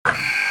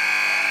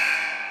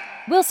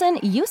Wilson,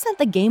 you sent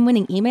the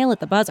game-winning email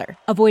at the buzzer,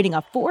 avoiding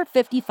a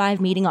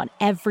 4:55 meeting on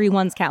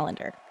everyone's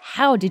calendar.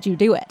 How did you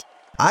do it?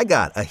 I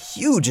got a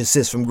huge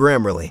assist from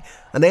Grammarly,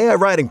 an AI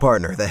writing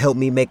partner that helped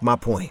me make my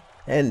point.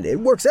 And it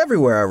works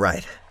everywhere I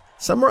write.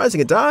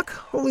 Summarizing a doc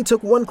only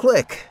took one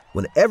click.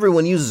 When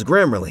everyone uses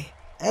Grammarly,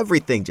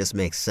 everything just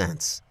makes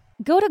sense.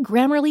 Go to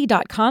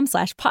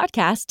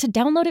Grammarly.com/podcast to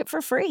download it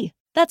for free.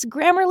 That's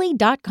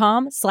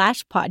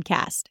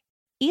Grammarly.com/podcast.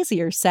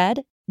 Easier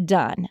said,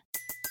 done.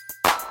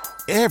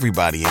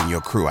 Everybody in your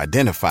crew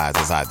identifies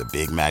as either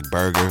Big Mac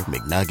Burger,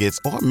 McNuggets,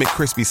 or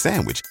McCrispy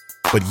Sandwich.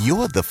 But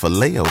you're the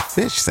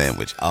Filet-O-Fish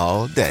Sandwich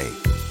all day.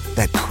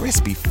 That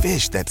crispy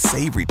fish, that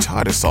savory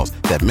tartar sauce,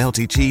 that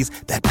melty cheese,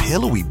 that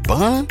pillowy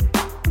bun.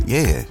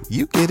 Yeah,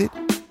 you get it.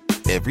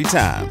 Every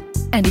time.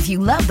 And if you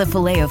love the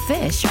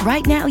Filet-O-Fish,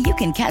 right now you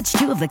can catch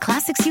two of the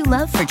classics you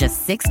love for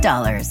just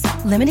 $6.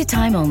 Limited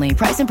time only.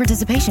 Price and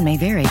participation may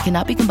vary.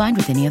 Cannot be combined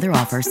with any other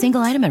offer.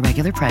 Single item at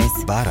regular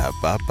price.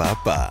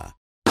 Ba-da-ba-ba-ba.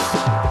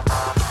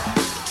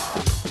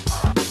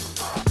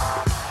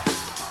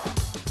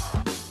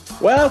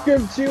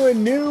 Welcome to a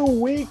new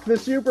week. The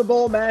Super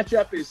Bowl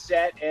matchup is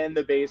set, and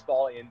the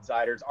Baseball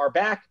Insiders are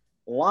back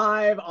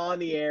live on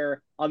the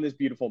air on this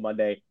beautiful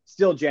Monday.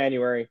 Still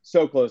January,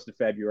 so close to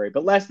February,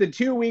 but less than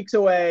 2 weeks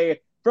away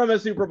from a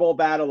Super Bowl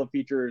battle that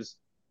features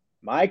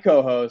my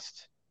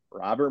co-host,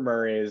 Robert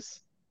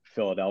Murray's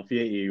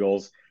Philadelphia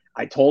Eagles.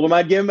 I told him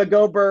I'd give him a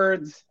Go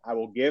Birds. I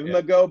will give him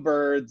a Go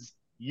Birds.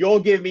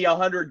 You'll give me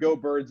 100 Go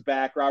Birds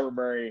back. Robert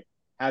Murray,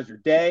 how's your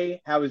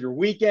day? How was your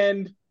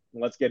weekend?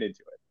 Let's get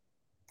into it.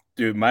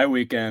 Dude, my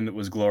weekend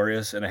was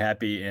glorious and a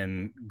happy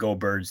and Go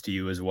Birds to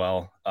you as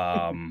well.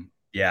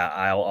 Yeah,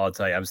 I'll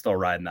tell you, I'm still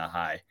riding that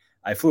high.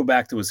 I flew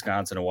back to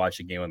Wisconsin to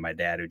watch a game with my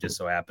dad, who just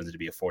so happens to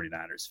be a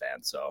 49ers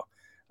fan. So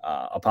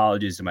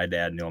apologies to my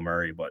dad, Neil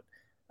Murray, but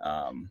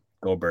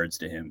Go Birds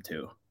to him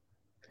too.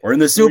 We're in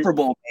the Super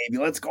Bowl, baby.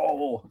 Let's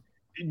go.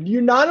 You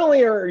not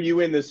only are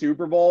you in the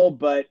Super Bowl,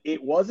 but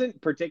it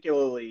wasn't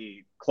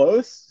particularly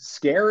close,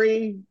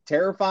 scary,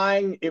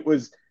 terrifying. It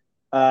was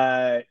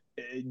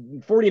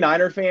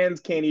 49er fans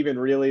can't even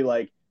really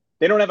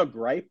they don't have a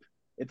gripe.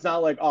 It's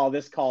not like, oh,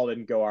 this call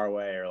didn't go our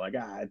way, or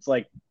it's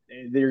like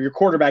your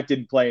quarterback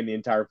didn't play in the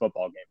entire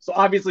football game. So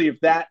obviously if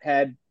that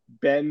had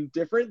been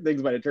different,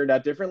 things might have turned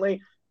out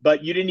differently,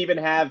 but you didn't even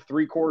have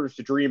 3 quarters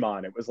to dream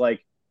on. It was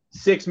like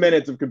 6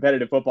 minutes of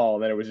competitive football,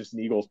 and then it was just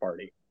an Eagles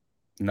party.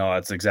 No,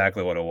 that's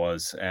exactly what it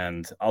was.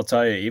 And I'll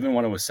tell you, even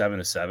when it was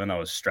 7-7, I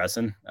was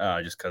stressing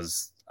just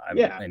because I'm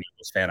an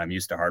Eagles fan. I'm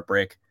used to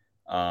heartbreak.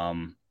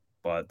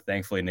 But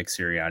thankfully, Nick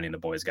Sirianni and the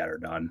boys got her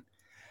done.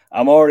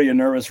 I'm already a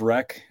nervous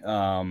wreck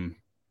for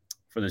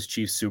this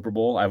Chiefs Super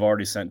Bowl. I've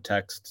already sent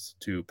texts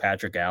to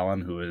Patrick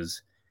Allen, who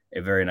is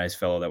a very nice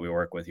fellow that we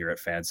work with here at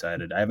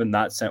Fansided. I haven't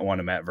not sent one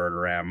to Matt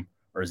Verderam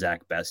or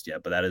Zach Best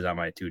yet, but that is on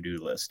my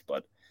to-do list.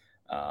 But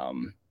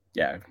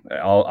yeah,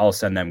 I'll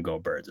send them Go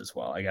Birds as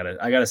well. I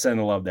gotta send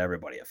the love to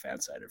everybody at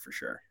Fansided for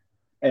sure.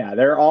 Yeah,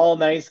 they're all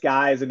nice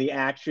guys, and the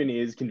action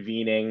is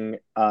convening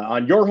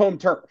on your home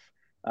turf.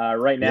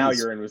 Right now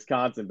you're in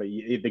Wisconsin, but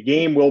the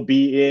game will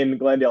be in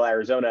Glendale,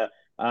 Arizona.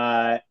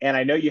 And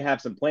I know you have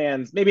some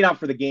plans, maybe not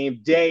for the game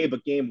day,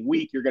 but game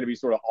week. You're going to be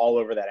sort of all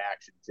over that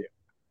action too.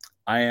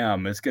 I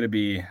am. I'm going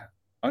to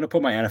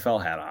put my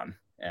NFL hat on,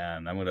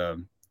 and I'm going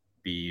to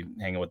be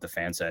hanging with the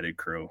Fansided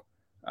crew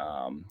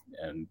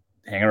and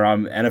hanging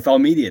around NFL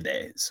Media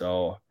Day.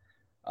 So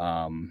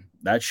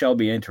that shall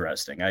be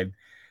interesting.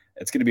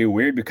 It's going to be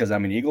weird because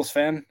I'm an Eagles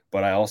fan,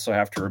 but I also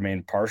have to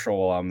remain partial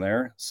while I'm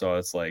there. So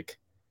it's like,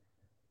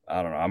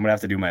 I don't know. I'm going to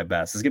have to do my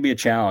best. It's going to be a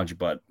challenge,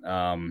 but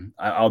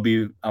I'll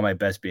be on my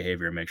best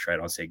behavior and make sure I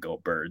don't say Go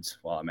Birds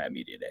while I'm at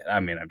Media Day.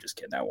 I mean, I'm just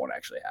kidding. That won't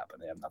actually happen.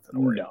 They have nothing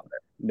to worry about there.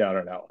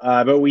 No.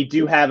 But we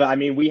do have,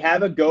 we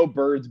have a Go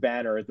Birds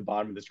banner at the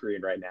bottom of the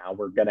screen right now.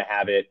 We're going to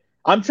have it.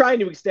 I'm trying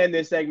to extend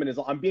this segment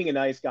I'm being a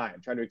nice guy.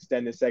 I'm trying to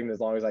extend this segment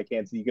as long as I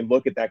can so you can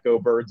look at that Go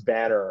Birds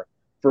banner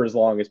for as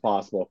long as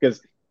possible.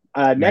 Because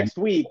next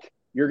week,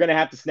 you're going to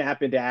have to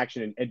snap into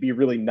action and be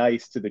really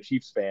nice to the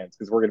Chiefs fans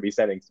because we're going to be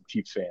sending some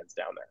Chiefs fans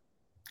down there.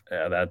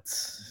 Yeah,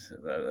 that's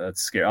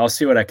scary. I'll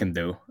see what I can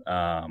do.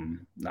 No,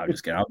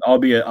 just kidding. I'll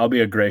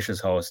be a gracious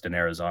host in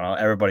Arizona.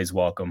 Everybody's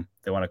welcome.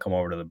 If they want to come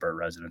over to the Burt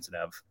residence and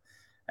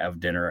have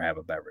dinner or have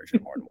a beverage,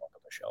 they're more than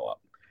welcome to show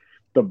up.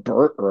 The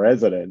Burt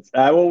residence.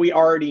 Well, we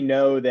already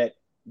know that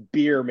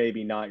beer may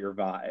be not your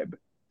vibe.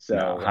 So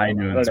no, high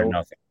noons or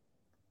nothing.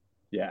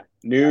 Yeah,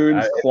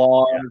 noons,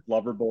 claws,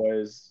 lover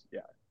boys.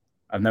 Yeah,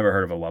 I've never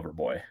heard of a lover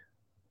boy.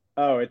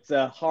 Oh, it's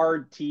a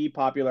hard tea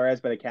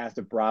popularized by the cast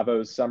of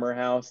Bravo's Summer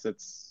House.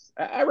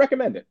 I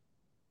recommend it.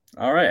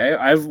 All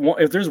right.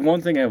 If there's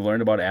one thing I've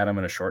learned about Adam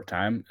in a short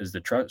time is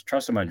to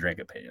trust him on drink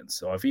opinions.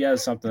 So if he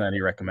has something that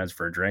he recommends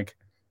for a drink,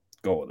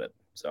 go with it.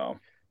 So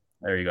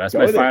there you go. That's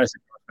my finest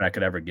endorsement I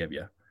could ever give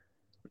you.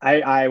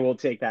 I will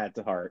take that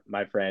to heart,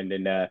 my friend,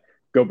 and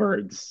go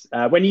Birds.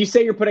 When you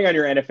say you're putting on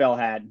your NFL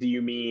hat, do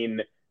you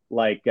mean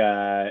like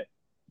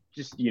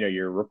just,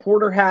 your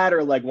reporter hat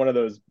or like one of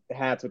those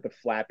hats with the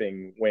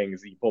flapping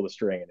wings that you pull the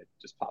string and it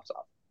just pops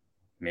off?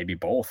 Maybe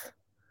both.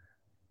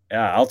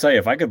 Yeah, I'll tell you,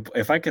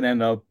 if I could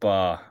end up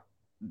oh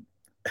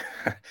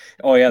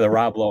yeah, the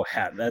Rob Lowe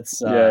hat.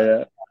 That's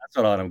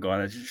what I'm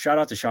going. Shout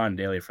out to Sean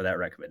Daly for that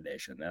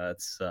recommendation.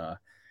 That's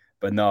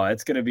but no,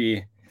 it's gonna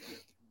be.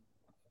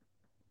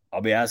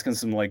 I'll be asking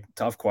some like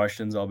tough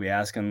questions. I'll be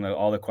asking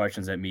all the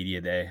questions at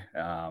media day.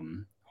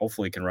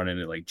 Hopefully, can run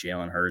into like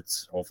Jalen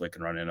Hurts. Hopefully,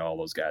 can run into all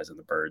those guys in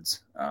the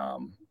birds.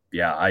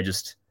 Yeah, I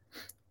just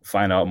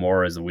find out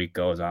more as the week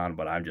goes on,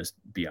 but I'm just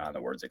beyond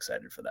the words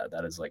excited for that.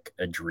 That is like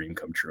a dream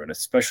come true, and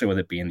especially with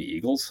it being the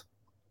Eagles.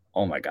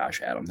 Oh my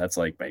gosh, Adam, that's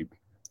like my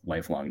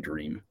lifelong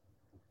dream.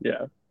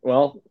 Yeah.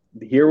 Well,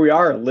 here we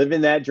are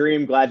living that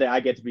dream. Glad that I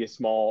get to be a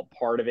small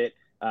part of it.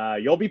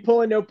 You'll be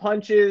pulling no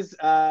punches.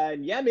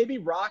 Yeah, maybe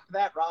rock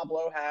that Rob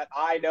Lowe hat.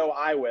 I know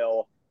I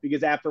will,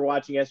 because after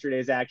watching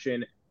yesterday's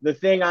action, the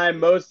thing I'm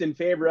most in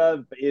favor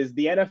of is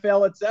the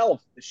NFL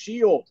itself, the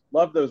Shield.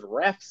 Love those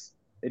refs.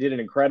 They did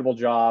an incredible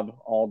job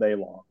all day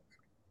long.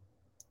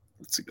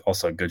 It's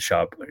also a good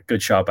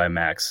shot by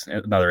Max.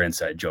 Another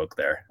inside joke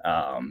there.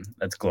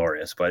 That's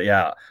glorious. But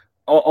yeah,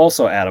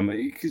 also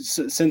Adam,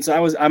 since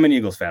I'm an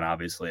Eagles fan,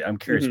 obviously, I'm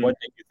curious, what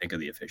did you think of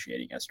the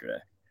officiating yesterday?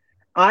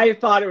 I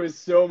thought it was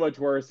so much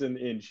worse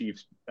in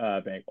Chiefs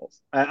Bengals.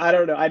 I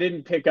don't know. I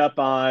didn't pick up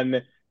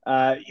on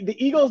the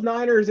Eagles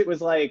Niners. It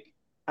was like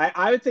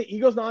I would say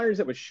Eagles Niners.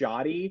 It was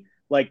shoddy,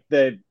 like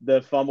the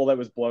fumble that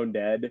was blown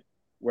dead,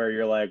 where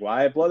you're like,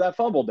 why blow that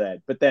fumble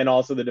dead? But then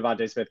also the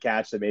Devontae Smith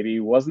catch that maybe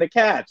wasn't a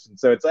catch. And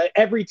so it's like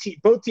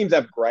both teams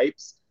have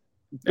gripes.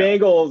 Yeah.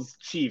 Bengals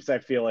Chiefs, I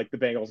feel like the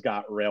Bengals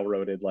got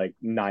railroaded like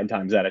 9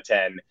 times out of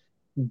 10.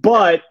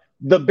 But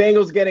the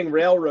Bengals getting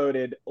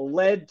railroaded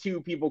led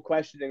to people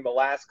questioning the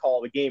last call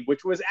of the game,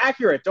 which was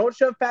accurate. Don't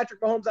shove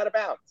Patrick Mahomes out of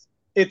bounds.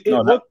 It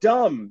looked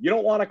dumb. You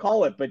don't want to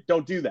call it, but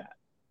don't do that.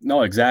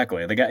 No,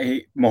 exactly. The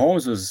guy,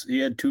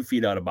 Mahomes had 2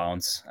 feet out of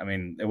bounds. I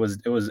mean, it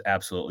was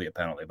absolutely a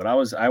penalty. But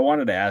I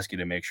wanted to ask you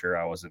to make sure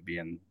I wasn't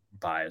being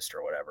biased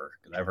or whatever,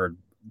 because I've heard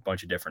a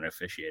bunch of different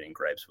officiating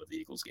gripes with the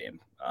Eagles game.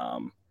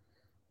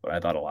 But I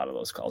thought a lot of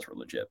those calls were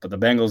legit. But the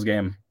Bengals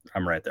game,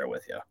 I'm right there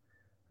with you.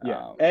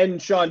 Yeah,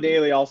 and Sean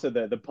Daly also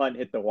the punt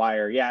hit the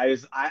wire. Yeah,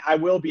 I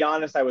will be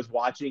honest. I was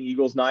watching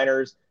Eagles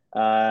Niners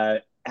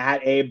at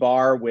a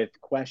bar with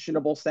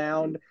questionable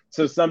sound,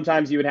 so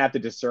sometimes you would have to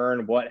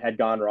discern what had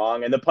gone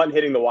wrong. And the punt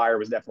hitting the wire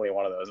was definitely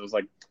one of those. It was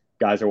like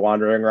guys are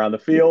wandering around the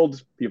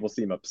field. People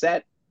seem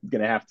upset.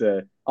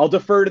 I'll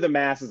defer to the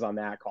masses on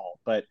that call.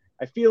 But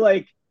I feel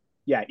like,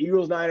 yeah,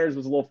 Eagles Niners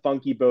was a little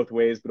funky both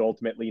ways, but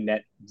ultimately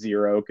net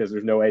 0 because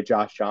there's no way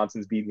Josh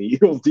Johnson's beating the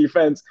Eagles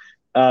defense.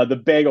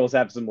 The Bengals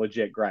have some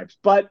legit gripes,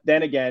 but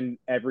then again,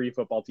 every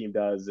football team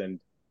does, and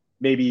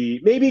maybe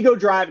go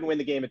drive and win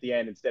the game at the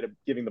end instead of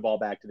giving the ball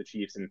back to the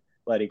Chiefs and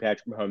letting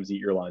Patrick Mahomes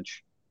eat your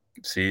lunch.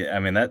 See, I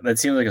mean, that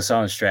seems like a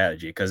solid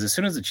strategy, because as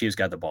soon as the Chiefs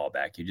got the ball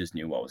back, you just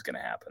knew what was going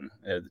to happen.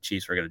 The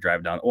Chiefs were going to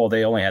drive down. Well,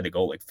 they only had to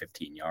go like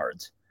 15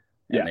 yards,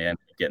 and they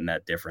ended up getting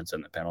that difference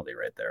in the penalty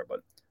right there.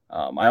 But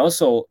I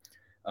also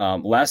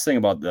last thing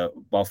about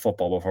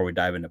football before we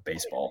dive into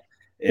baseball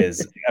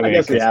is, I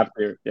guess we have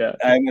to. Yeah,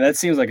 I mean, that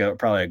seems like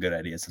probably a good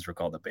idea since we're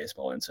called the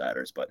Baseball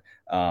Insiders. But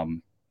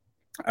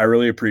I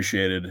really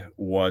appreciated there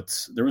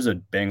was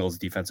a Bengals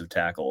defensive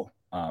tackle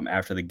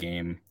after the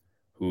game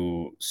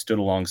who stood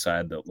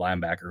alongside the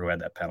linebacker who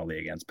had that penalty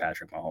against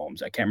Patrick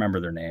Mahomes. I can't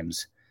remember their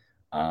names,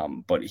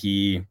 but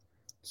he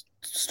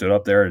stood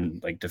up there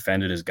and like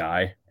defended his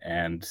guy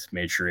and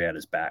made sure he had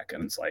his back.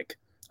 And it's like,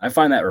 I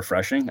find that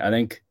refreshing. I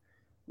think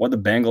what the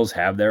Bengals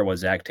have there, what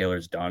Zach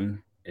Taylor's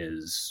done,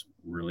 is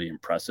really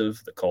impressive.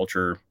 The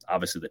culture,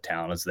 obviously the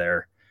talent is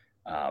there.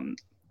 They're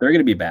going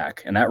to be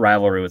back, and that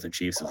rivalry with the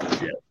Chiefs is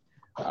legit.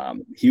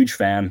 Huge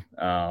fan.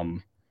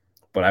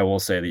 But I will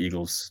say the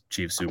Eagles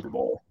Chiefs Super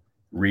Bowl,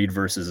 Reed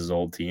versus his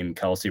old team,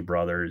 Kelsey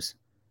brothers,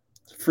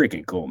 it's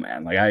freaking cool,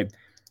 man. Like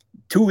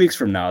 2 weeks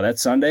from now, that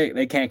Sunday,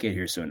 they can't get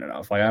here soon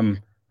enough. Like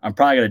I'm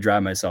probably going to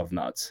drive myself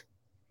nuts.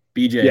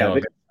 BJ Hill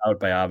got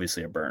out by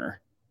obviously a burner.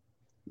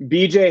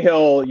 BJ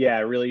Hill,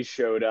 really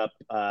showed up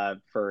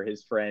for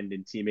his friend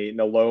and teammate in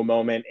a low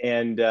moment.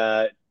 And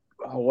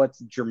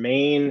what's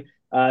Jermaine?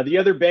 The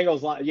other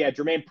Bengals,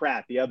 Jermaine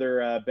Pratt, the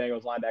other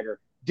Bengals linebacker,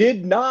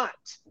 did not.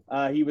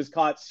 He was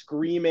caught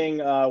screaming,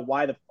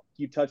 "Why the fuck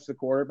you touched the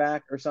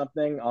quarterback?" or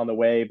something on the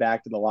way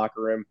back to the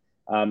locker room.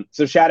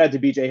 So shout out to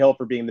BJ Hill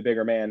for being the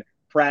bigger man.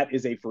 Pratt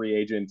is a free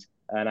agent,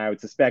 and I would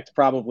suspect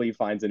probably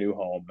finds a new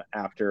home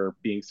after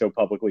being so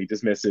publicly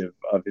dismissive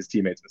of his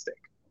teammate's mistake.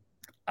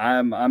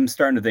 I'm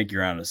starting to think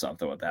you're onto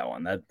something with that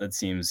one. That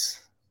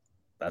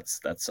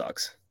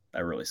sucks.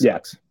 That really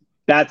sucks. Yeah.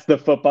 That's the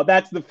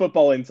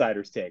football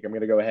insider's take. I'm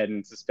going to go ahead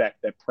and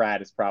suspect that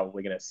Pratt is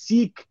probably going to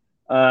seek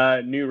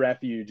new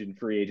refuge in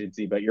free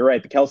agency. But you're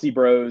right, the Kelsey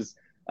Bros.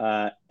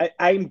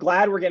 I'm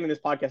glad we're getting this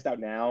podcast out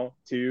now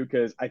too,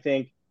 because I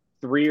think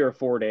 3 or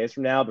 4 days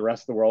from now, the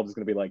rest of the world is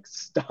going to be like,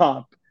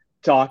 stop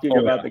talking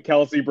about the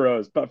Kelsey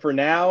Bros. But for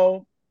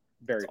now,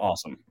 very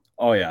awesome.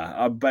 Oh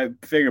yeah, by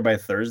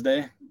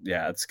Thursday,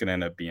 yeah, it's gonna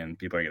end up being,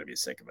 people are gonna be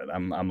sick of it.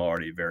 I'm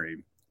already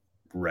very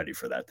ready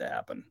for that to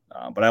happen.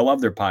 But I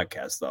love their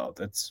podcast, though.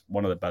 That's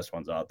one of the best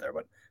ones out there,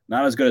 but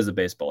not as good as the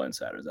Baseball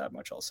Insiders, that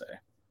much I'll say.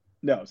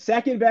 No,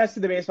 second best to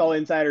the Baseball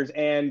Insiders,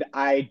 and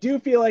I do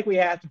feel like we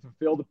have to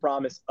fulfill the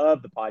promise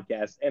of the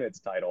podcast and its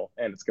title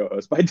and its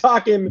co-host by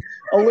talking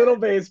a little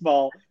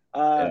baseball.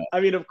 I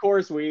mean, of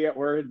course, you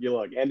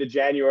look, end of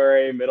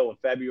January, middle of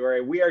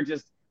February. We are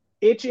just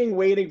itching,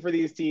 waiting for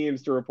these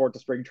teams to report to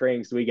spring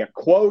training so we get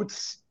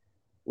quotes.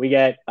 We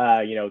get,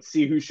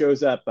 see who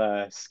shows up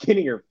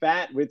skinny or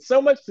fat, with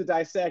so much to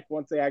dissect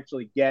once they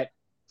actually get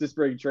to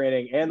spring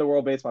training and the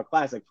World Baseball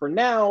Classic. For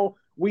now,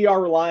 we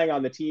are relying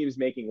on the teams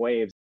making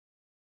waves.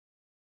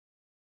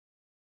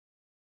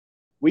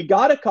 We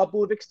got a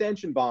couple of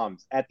extension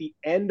bombs at the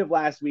end of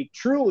last week,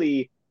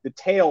 truly the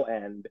tail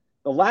end.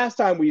 The last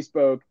time we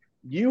spoke,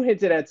 you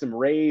hinted at some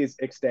Rays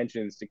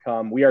extensions to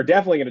come. We are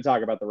definitely going to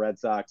talk about the Red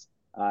Sox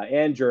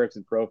and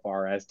Jurickson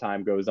Profar as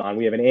time goes on.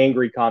 We have an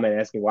angry comment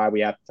asking why we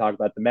have to talk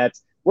about the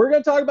Mets. We're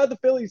going to talk about the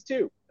Phillies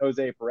too.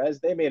 Jose Perez,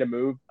 they made a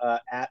move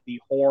at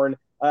the horn.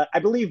 I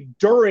believe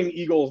during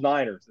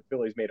Eagles-Niners, the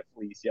Phillies made a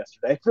fleece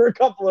yesterday for a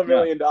couple of $1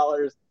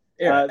 million.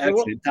 Yeah,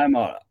 actually, time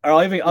out.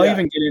 I'll even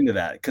get into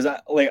that because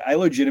I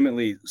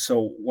legitimately.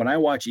 So when I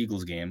watch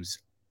Eagles games,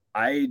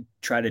 I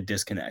try to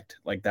disconnect.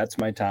 Like that's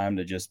my time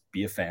to just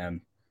be a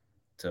fan,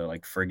 to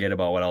like forget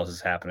about what else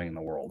is happening in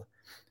the world.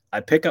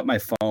 I pick up my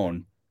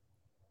phone,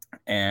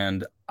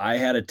 and I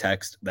had a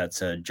text that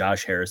said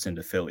Josh Harrison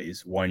to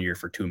Phillies 1 year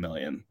for $2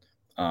 million,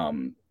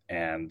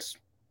 and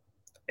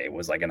it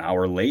was like an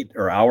hour late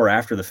or hour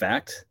after the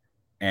fact,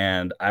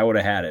 and I would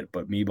have had it,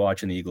 but me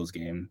watching the Eagles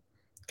game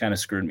kind of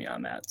screwed me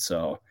on that.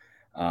 So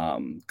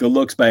good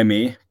looks by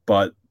me,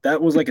 but that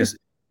was like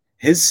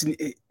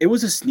it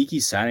was a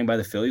sneaky signing by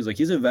the Phillies. Like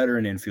he's a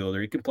veteran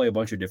infielder. He can play a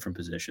bunch of different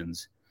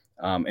positions.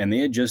 And they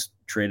had just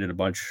traded a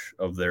bunch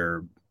of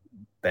their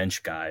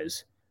bench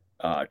guys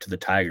to the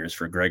Tigers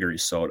for Gregory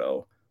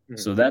Soto. Mm-hmm.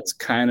 So that's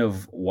kind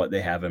of what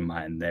they have in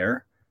mind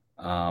there.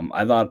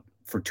 I thought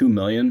for $2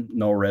 million,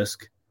 no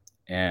risk.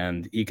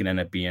 And he can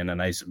end up being a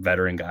nice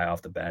veteran guy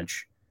off the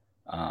bench.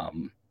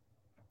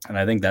 And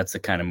I think that's the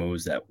kind of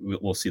moves that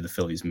we'll see the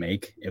Phillies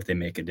make if they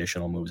make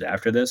additional moves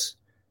after this.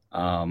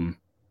 $2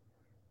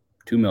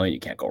 million, you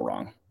can't go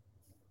wrong.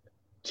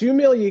 $2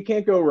 million, you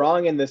can't go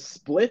wrong. And the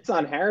splits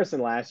on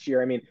Harrison last year,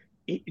 I mean,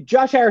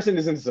 Josh Harrison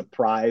isn't a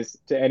surprise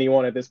to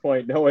anyone at this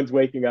point. No one's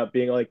waking up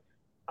being like,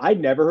 I'd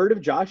never heard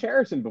of Josh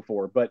Harrison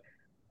before. But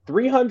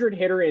 300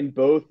 hitter in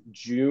both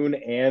June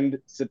and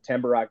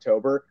September,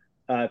 October,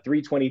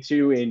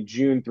 322 in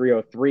June,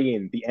 303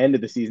 in the end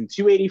of the season,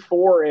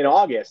 284 in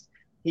August.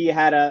 He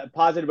had a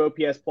positive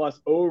OPS plus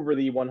over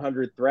the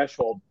 100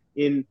 threshold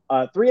in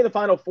 3 of the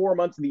final 4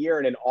 months of the year.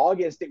 And in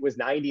August, it was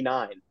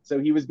 99. So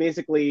he was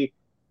basically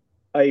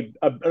an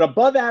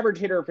above average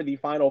hitter for the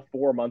final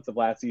 4 months of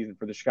last season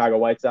for the Chicago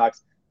White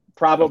Sox.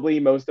 Probably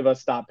most of us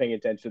stopped paying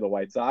attention to the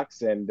White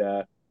Sox. And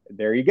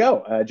there you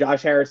go.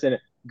 Josh Harrison,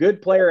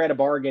 good player at a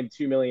bargain,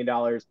 $2 million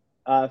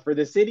for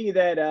the city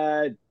that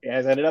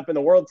has ended up in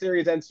the World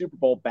Series and Super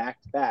Bowl back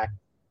to back.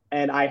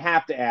 And I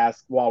have to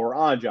ask, while we're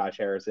on Josh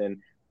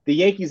Harrison, the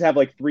Yankees have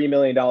like $3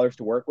 million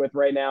to work with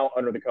right now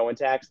under the Cohen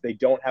tax. They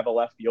don't have a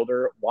left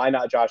fielder. Why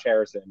not Josh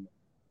Harrison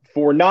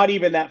for not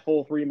even that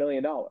full $3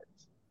 million?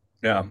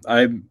 Yeah,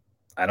 I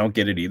don't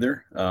get it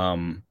either.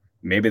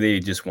 Maybe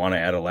they just want to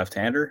add a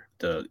left-hander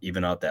to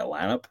even out that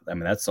lineup. I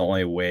mean, that's the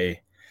only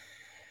way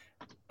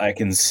I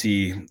can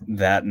see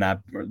them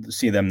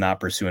not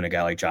pursuing a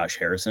guy like Josh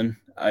Harrison.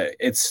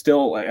 It's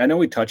still, I know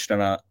we touched on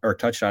it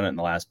in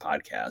the last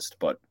podcast,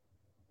 but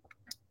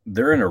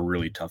they're in a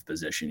really tough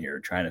position here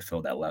trying to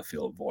fill that left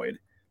field void.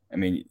 I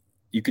mean,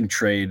 you can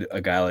trade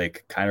a guy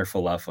like Kiner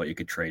Falefa. You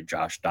could trade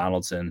Josh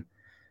Donaldson.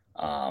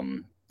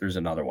 There's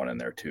another one in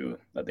there too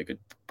that they could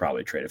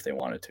probably trade if they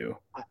wanted to.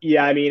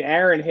 Yeah, I mean,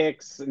 Aaron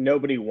Hicks,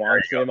 nobody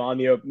wants him on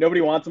the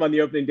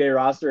opening day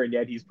roster, and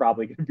yet he's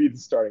probably going to be the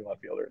starting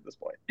left fielder at this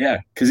point. Yeah,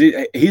 because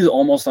he's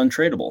almost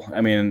untradeable.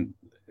 I mean,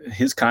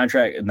 his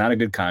contract, not a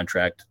good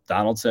contract.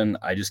 Donaldson,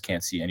 I just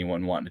can't see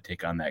anyone wanting to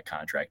take on that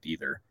contract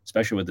either,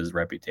 especially with his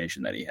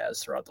reputation that he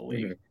has throughout the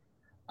league.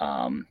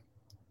 Mm-hmm.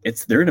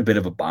 They're in a bit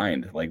of a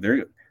bind. Like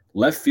their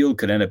left field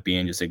could end up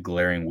being just a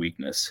glaring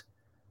weakness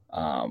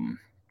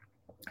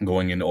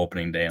going into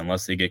opening day,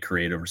 unless they get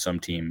creative or some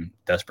team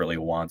desperately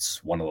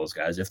wants one of those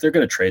guys. If they're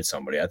going to trade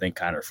somebody, I think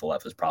Kiner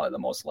Falefa is probably the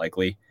most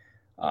likely,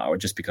 or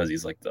just because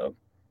he's like the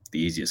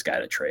easiest guy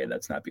to trade.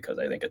 That's not because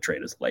I think a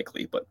trade is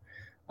likely, but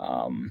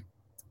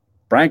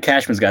Brian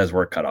Cashman's got his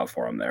work cut out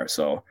for him there.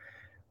 So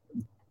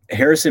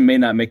Harrison may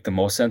not make the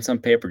most sense on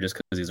paper just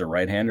because he's a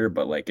right-hander,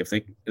 but like if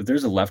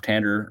there's a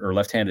left-hander or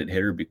left-handed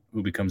hitter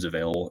who becomes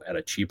available at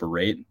a cheaper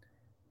rate,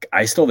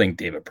 I still think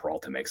David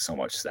Peralta makes so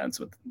much sense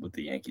with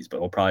the Yankees, but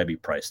he'll probably be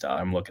priced out.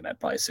 I'm looking at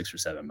probably $6 or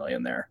 $7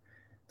 million there.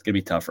 It's gonna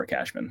be tough for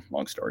Cashman.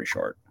 Long story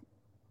short.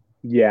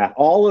 Yeah,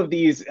 all of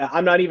these.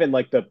 I'm not even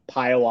like the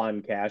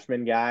pile-on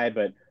Cashman guy,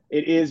 but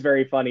it is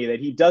very funny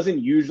that he doesn't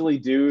usually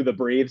do the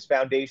Braves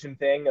Foundation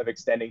thing of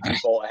extending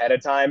people ahead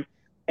of time,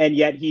 and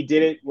yet he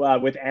did it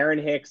with Aaron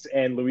Hicks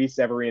and Luis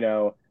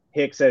Severino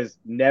Hicks has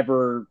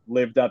never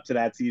lived up to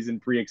that season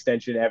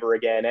pre-extension ever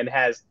again and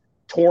has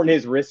torn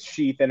his wrist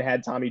sheath and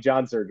had Tommy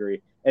John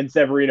surgery. And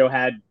Severino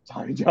had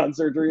Tommy John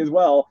surgery as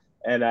well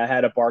and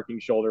had a barking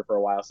shoulder for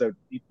a while. So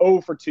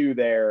 0 for 2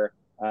 there.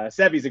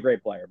 Sevy's a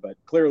great player, but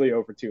clearly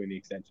 0 for 2 in the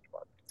extension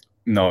department.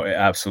 No,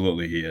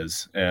 absolutely he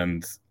is.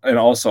 And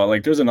also,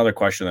 like, there's another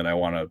question that I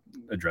want to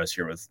address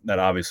here with that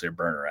obviously a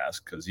burner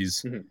asked, because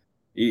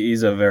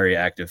he's a very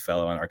active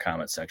fellow in our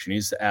comment section.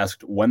 He's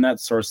asked, when that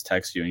source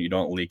texts you and you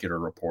don't leak it or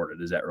report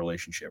it, is that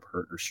relationship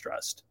hurt or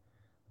stressed?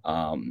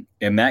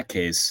 In that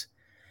case,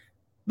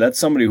 that's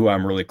somebody who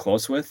I'm really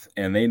close with,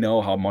 and they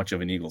know how much of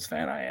an Eagles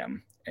fan I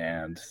am.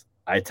 And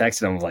I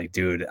texted him like,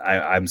 dude,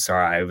 I'm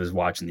sorry, I was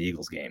watching the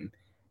Eagles game.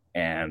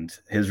 And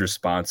his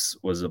response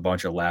was a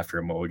bunch of laughter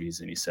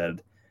emojis, and he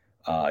said,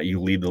 you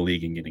lead the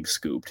league in getting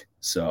scooped.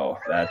 So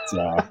that's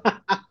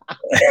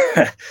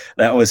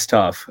that was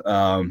tough.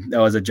 That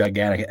was a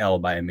gigantic L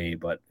by me,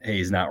 but hey,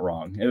 he's not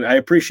wrong. I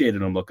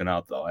appreciated him looking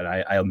out, though, and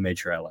I made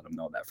sure I let him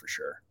know that for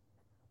sure.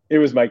 It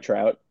was Mike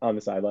Trout on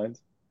the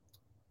sidelines.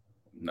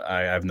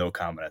 I have no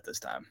comment at this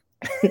time.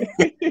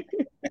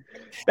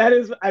 That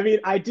is, I mean,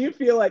 I do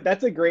feel like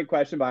that's a great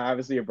question by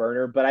obviously a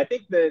burner, but I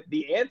think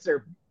the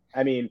answer,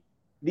 I mean,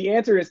 the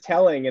answer is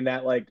telling in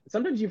that, like,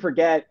 sometimes you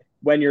forget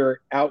when you're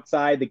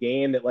outside the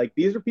game that, like,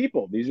 these are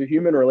people, these are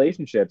human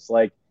relationships.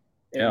 Like,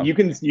 you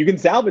can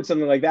salvage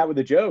something like that with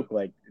a joke.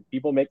 Like,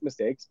 people make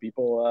mistakes.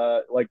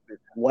 People, like,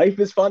 life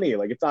is funny.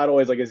 Like, it's not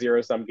always like a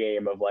zero-sum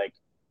game of like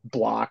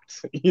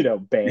blocked,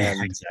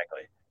 banned.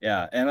 Exactly.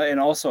 Yeah. And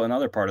also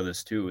another part of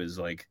this too is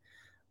like,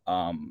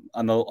 on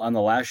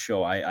the last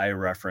show, I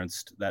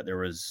referenced that there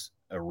was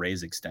a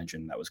Rays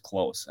extension that was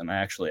close. And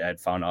I had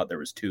found out there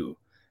was 2.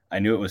 I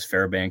knew it was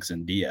Fairbanks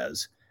and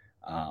Diaz.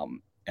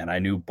 And I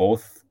knew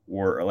both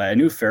were, I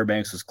knew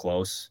Fairbanks was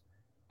close.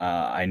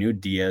 I knew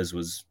Diaz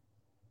was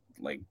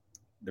like,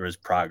 there was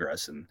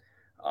progress. And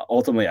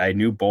ultimately I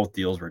knew both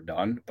deals were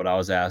done, but I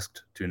was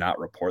asked to not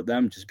report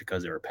them just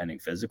because they were pending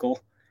physical.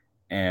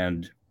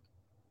 And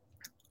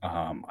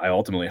I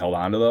ultimately held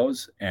on to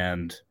those,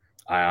 and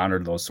I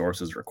honored those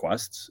sources'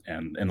 requests.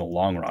 And in the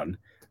long run,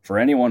 for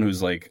anyone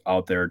who's like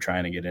out there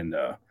trying to get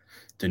into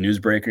news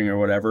breaking or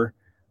whatever,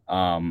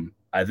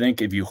 I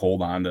think if you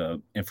hold on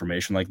to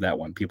information like that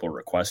when people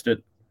request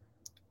it,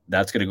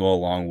 that's going to go a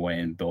long way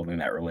in building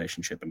that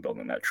relationship and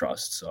building that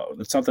trust. So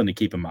that's something to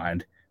keep in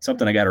mind.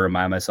 Something I got to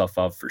remind myself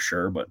of for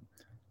sure. But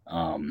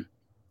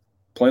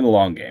play the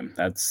long game.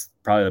 That's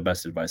probably the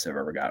best advice I've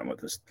ever gotten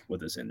with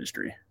this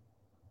industry.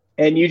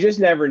 And you just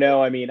never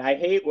know. I mean, I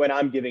hate when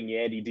I'm giving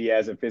Yandy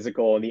Diaz a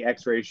physical and the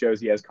X-ray shows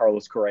he has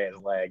Carlos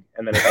Correa's leg,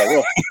 and then it's like,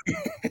 well,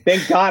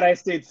 thank God I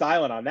stayed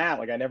silent on that.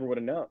 Like, I never would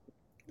have known.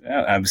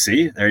 Yeah,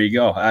 see, there you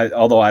go.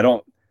 Although I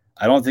don't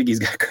think he's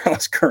got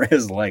Carlos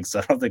Correa's leg, so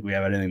I don't think we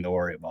have anything to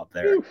worry about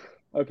there.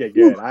 Okay,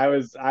 good. I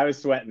was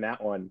sweating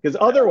that one because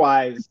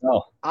otherwise,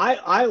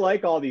 I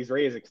like all these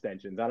Rays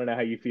extensions. I don't know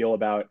how you feel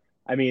about.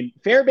 I mean,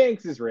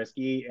 Fairbanks is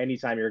risky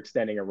anytime you're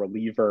extending a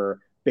reliever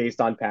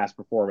based on past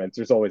performance.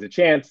 There's always a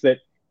chance that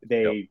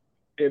they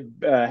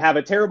have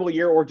a terrible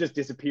year or just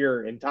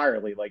disappear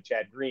entirely, like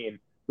Chad Green,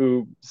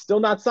 who still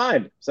not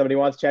signed. Somebody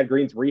wants Chad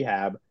Green's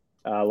rehab.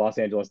 Los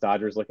Angeles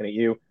Dodgers looking at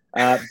you.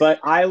 But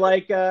I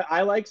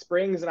like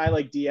Springs and I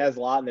like Diaz a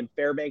lot. And then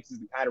Fairbanks is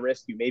the kind of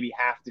risk you maybe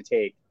have to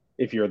take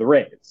if you're the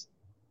Rays.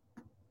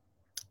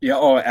 Yeah.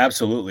 Oh,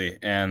 absolutely.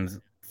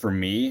 And for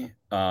me,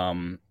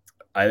 I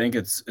think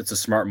it's a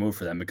smart move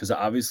for them because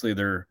obviously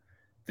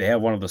they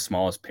have one of the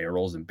smallest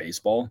payrolls in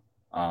baseball.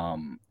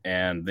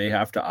 And they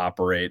have to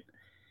operate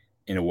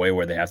in a way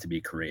where they have to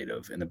be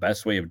creative. And the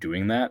best way of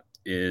doing that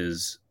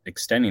is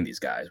extending these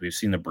guys. We've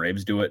seen the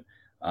Braves do it.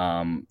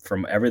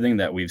 From everything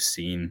that we've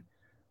seen,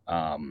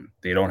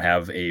 they don't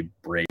have a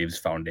Braves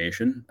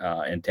foundation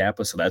in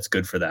Tampa, so that's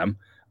good for them.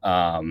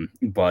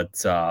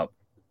 But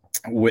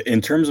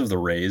in terms of the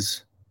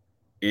Rays,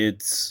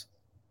 it's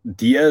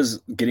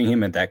Diaz getting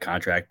him at that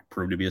contract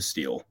proved to be a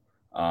steal.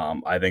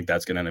 I think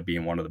that's going to end up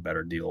being one of the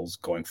better deals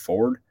going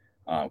forward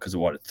because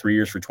of 3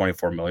 years for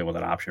 $24 million with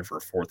an option for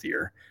a 4th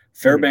year.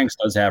 Fairbanks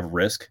does have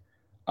risk.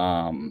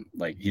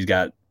 Like he's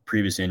got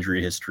previous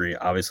injury history.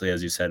 Obviously,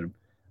 as you said,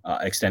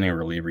 extending a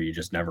reliever, you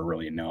just never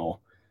really know.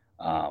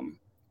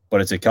 But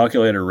it's a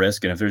calculated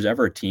risk. And if there's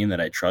ever a team that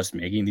I trust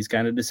making these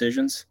kind of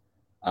decisions,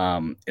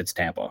 it's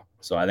Tampa.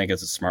 So I think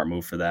it's a smart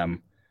move for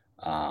them.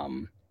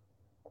 I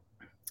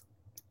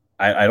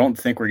don't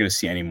think we're going to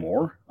see any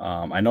more.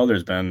 I know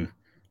there's been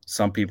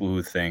some people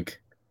who think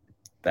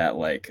that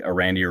like a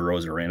Randy or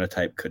Rosarena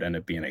type could end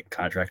up being a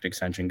contract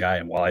extension guy.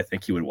 And while I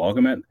think he would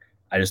welcome it,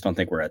 I just don't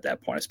think we're at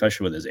that point,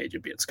 especially with his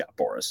agent being Scott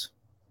Boras.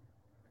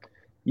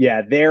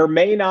 Yeah, there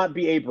may not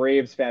be a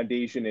Braves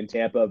foundation in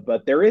Tampa,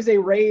 but there is a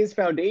Rays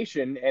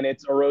foundation, and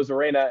it's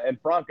Arozarena and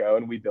Franco,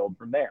 and we build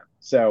from there.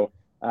 So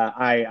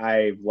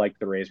I like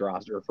the Rays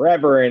roster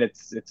forever, and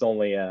it's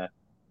only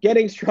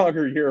getting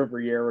stronger year over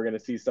year. We're going to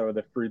see some of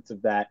the fruits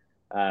of that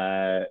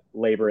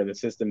labor in the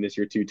system this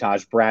year too.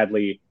 Taj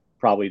Bradley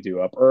probably due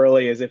up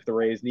early, as if the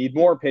Rays need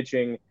more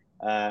pitching.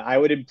 I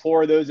would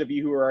implore those of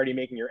you who are already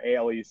making your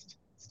AL East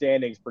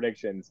standings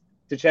predictions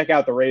to check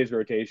out the Rays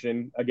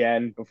rotation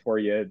again before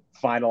you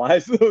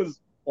finalize those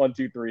 1,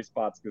 2, 3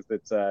 spots, because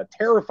it's a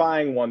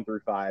terrifying 1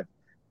 through 5,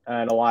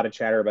 and a lot of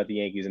chatter about the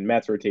Yankees and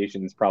Mets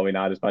rotations. Probably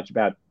not as much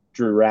about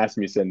Drew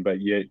Rasmussen,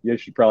 but you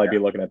should probably be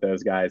looking at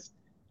those guys.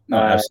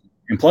 No,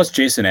 and plus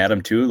Jason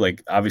Adam too.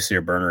 Like, obviously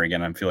a burner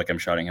again. I feel like I'm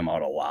shouting him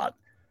out a lot,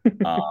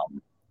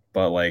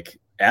 but like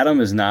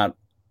Adam is not.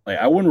 Like,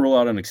 I wouldn't rule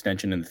out an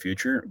extension in the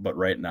future, but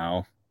right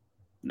now,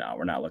 no,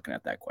 we're not looking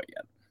at that quite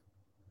yet.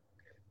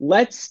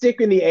 Let's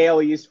stick in the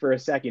AL East for a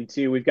second,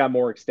 too. We've got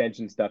more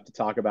extension stuff to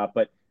talk about,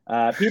 but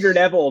Peter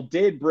Neville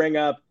did bring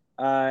up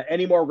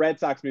any more Red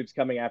Sox moves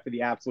coming after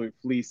the absolute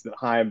fleece that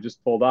Chaim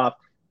just pulled off.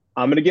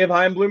 I'm going to give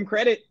Chaim Bloom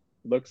credit.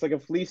 Looks like a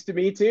fleece to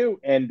me, too.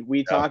 And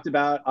we talked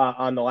about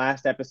on the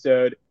last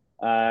episode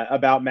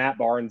about Matt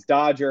Barnes'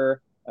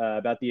 Dodger,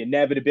 about the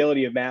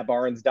inevitability of Matt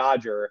Barnes'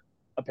 Dodger.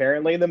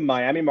 Apparently, the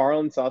Miami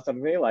Marlins saw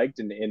something they liked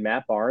in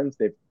Matt Barnes.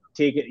 They've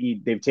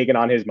taken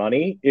on his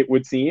money, it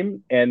would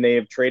seem, and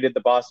they've traded the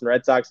Boston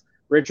Red Sox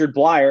Richard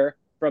Blyer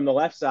from the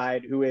left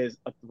side, who is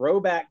a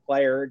throwback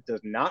player,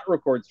 does not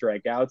record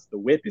strikeouts. The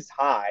whip is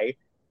high,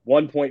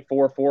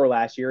 1.44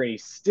 last year, and he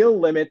still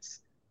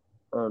limits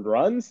earned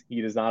runs. He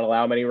does not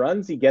allow many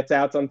runs. He gets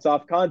outs on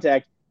soft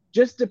contact.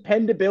 Just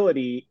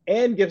dependability,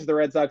 and gives the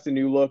Red Sox a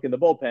new look in the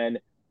bullpen.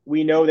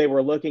 We know they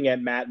were looking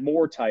at Matt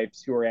Moore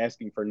types who are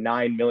asking for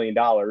 $9 million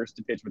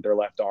to pitch with their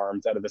left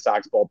arms out of the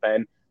Sox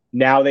bullpen.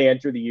 Now they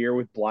enter the year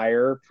with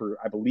Blyer for,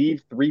 I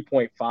believe,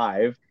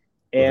 3.5.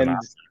 And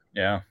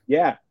yeah.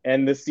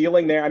 And the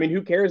ceiling there, I mean,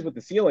 who cares what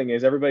the ceiling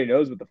is? Everybody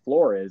knows what the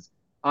floor is.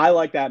 I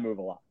like that move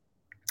a lot.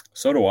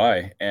 So do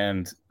I.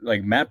 And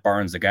like Matt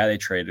Barnes, the guy they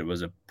traded,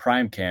 was a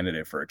prime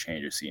candidate for a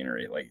change of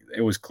scenery. Like,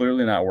 it was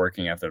clearly not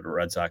working after the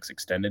Red Sox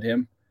extended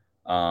him.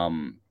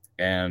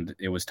 And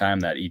it was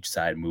time that each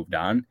side moved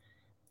on.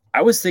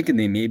 I was thinking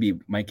they maybe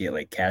might get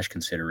like cash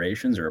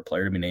considerations or a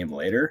player to be named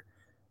later.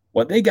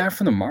 What they got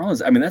from the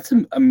Marlins, I mean, that's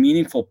a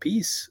meaningful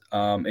piece.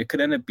 It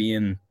could end up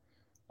being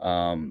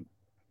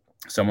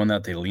someone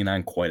that they lean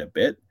on quite a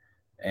bit.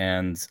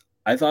 And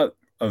I thought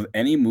of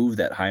any move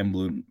that Chaim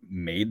Bloom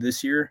made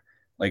this year,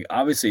 like,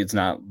 obviously it's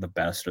not the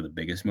best or the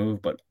biggest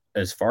move, but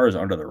as far as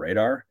under the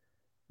radar,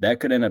 that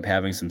could end up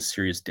having some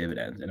serious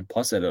dividends, and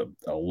plus at a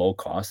low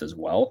cost as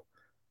well.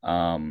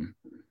 I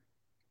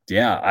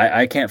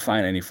can't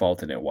find any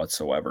fault in it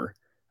whatsoever.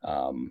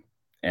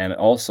 And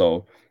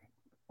also,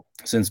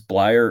 since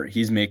Blyer,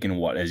 he's making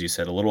what, as you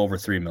said, a little over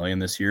 $3 million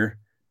this year,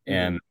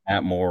 and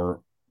Matt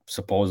Moore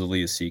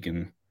supposedly is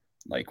seeking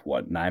like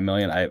what, $9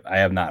 million. I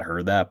have not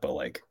heard that, but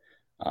like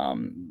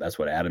that's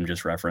what Adam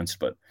just referenced.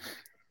 But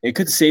it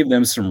could save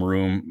them some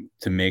room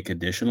to make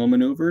additional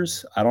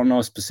maneuvers. I don't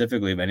know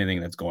specifically of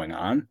anything that's going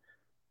on,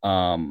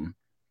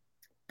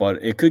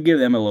 but it could give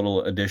them a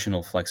little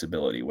additional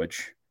flexibility,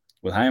 which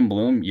with Chaim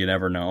Bloom, you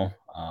never know.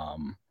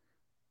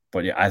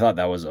 But yeah, I thought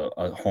that was a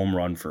home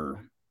run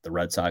for the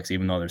Red Sox,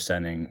 even though they're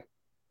sending,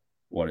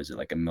 what is it,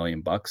 like $1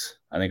 million, I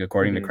think,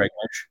 according to Craig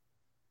Lynch.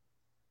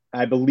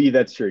 I believe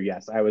that's true.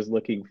 Yes. I was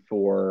looking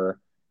for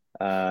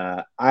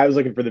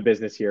the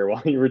business here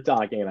while you were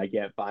talking, and I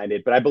can't find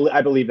it, but I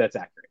believe that's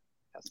accurate.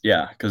 Yes.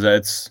 Yeah. Cause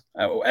that's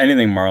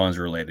anything Marlins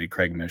related,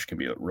 Craig Mish can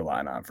be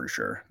relying on for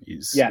sure.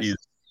 He's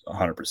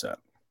 100%.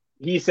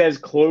 He says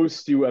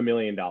close to $1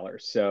 million.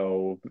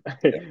 So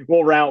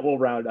we'll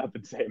round up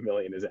and say $1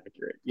 million is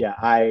accurate. Yeah.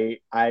 I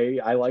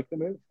like the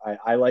move.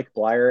 I like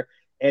Blyer,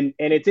 and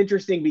it's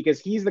interesting because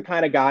he's the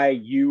kind of guy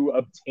you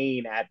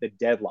obtain at the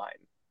deadline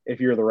if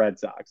you're the Red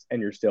Sox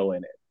and you're still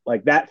in it.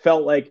 Like, that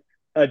felt like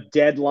a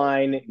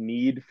deadline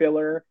need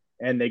filler,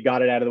 and they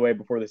got it out of the way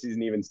before the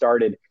season even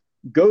started.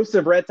 Ghosts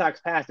of Red Sox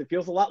past, it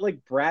feels a lot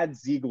like Brad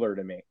Ziegler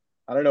to me.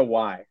 I don't know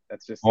why.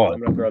 That's just, I'm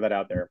going to throw that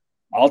out there.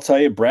 I'll tell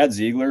you, Brad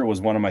Ziegler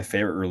was one of my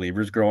favorite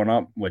relievers growing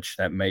up, which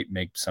that might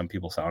make some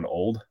people sound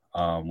old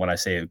when I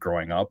say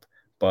growing up.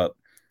 But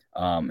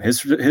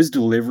his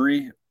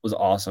delivery was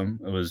awesome.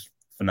 It was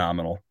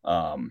phenomenal.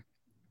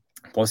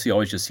 Plus, he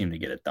always just seemed to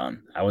get it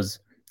done. I was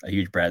a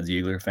huge Brad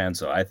Ziegler fan,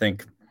 so I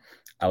think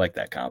I like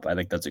that comp. I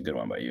think that's a good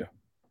one by you.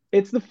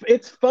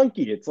 It's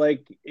funky. It's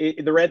like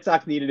the Red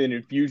Sox needed an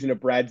infusion of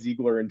Brad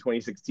Ziegler in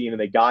 2016, and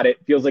they got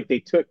it. Feels like they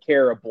took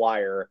care of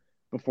Blyer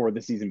before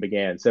the season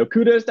began. So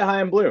kudos to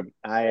Chaim Bloom.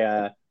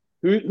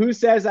 Who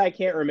says I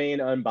can't remain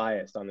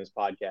unbiased on this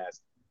podcast?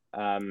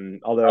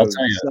 Although I'll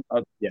tell you,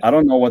 I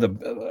don't know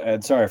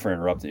what sorry for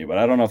interrupting you, but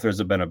I don't know if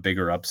there's been a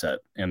bigger upset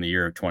in the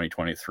year of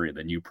 2023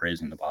 than you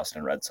praising the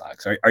Boston Red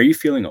Sox. Are you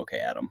feeling okay,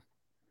 Adam?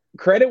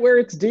 Credit where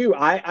it's due.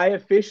 I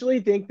officially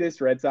think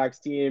this Red Sox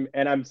team,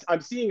 and I'm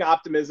seeing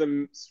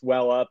optimism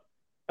swell up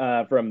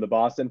from the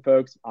Boston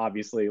folks.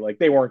 Obviously, like,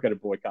 they weren't going to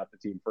boycott the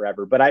team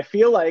forever, but I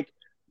feel like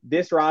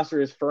this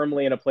roster is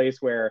firmly in a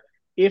place where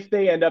if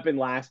they end up in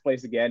last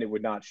place again, it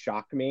would not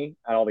shock me.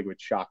 I don't think it would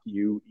shock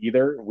you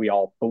either.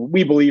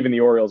 We believe in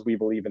the Orioles. We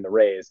believe in the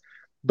Rays,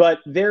 but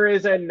there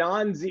is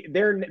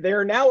there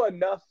are now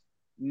enough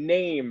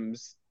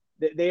names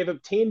that they have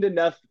obtained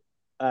enough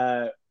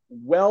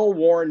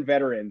well-worn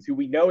veterans who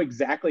we know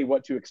exactly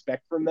what to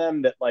expect from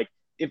them, that like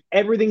if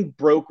everything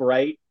broke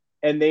right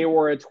and they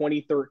were a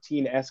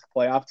 2013-esque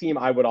playoff team,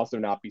 I would also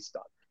not be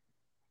stunned.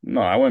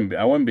 No, I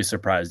wouldn't be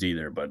surprised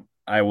either, but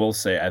I will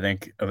say I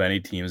think of any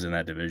teams in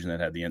that division that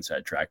had the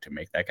inside track to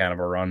make that kind of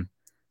a run,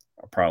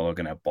 I'm probably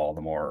looking at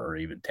Baltimore or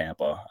even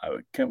Tampa.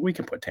 We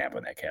can put Tampa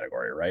in that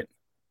category, right?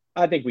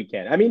 I think we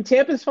can. I mean,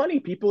 Tampa's funny.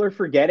 People are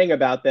forgetting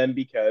about them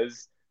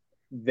because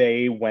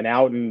they went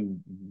out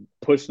and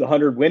pushed the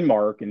 100-win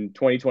mark in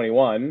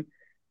 2021.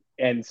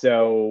 And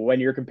so when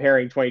you're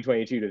comparing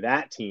 2022 to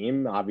that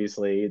team,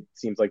 obviously it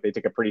seems like they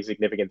took a pretty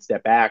significant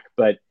step back.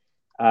 But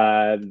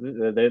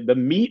the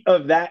meat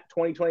of that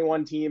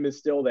 2021 team is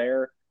still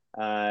there.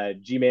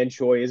 G-Man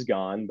Choi is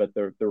gone, but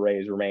the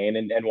Rays remain,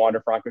 and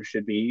Wander Franco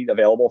should be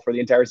available for the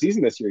entire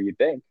season this year, you'd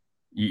think.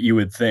 You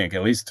would think,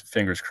 at least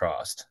fingers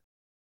crossed.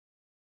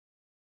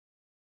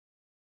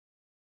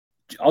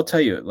 I'll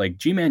tell you, like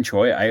G-Man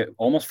Choi, I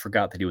almost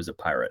forgot that he was a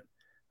Pirate.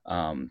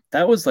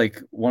 That was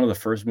like one of the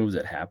first moves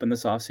that happened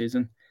this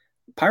offseason.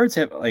 Pirates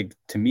have, like,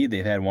 to me,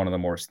 they've had one of the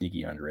more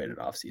sneaky, underrated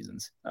off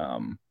seasons.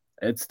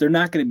 They're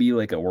not going to be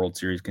like a World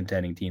Series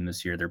contending team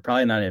this year. They're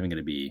probably not even going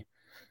to be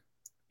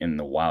in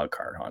the wild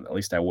card hunt. At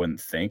least I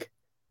wouldn't think.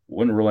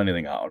 Wouldn't rule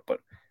anything out. But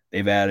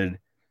they've added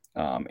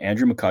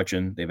Andrew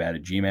McCutchen. They've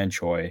added G-Man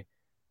Choi.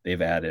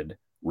 They've added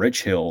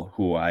Rich Hill,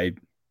 who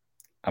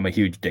I'm a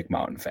huge Dick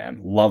Mountain fan.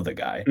 Love the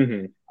guy.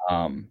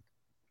 Mm-hmm.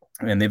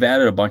 And they've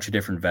added a bunch of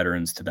different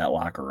veterans to that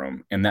locker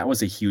room. And that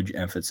was a huge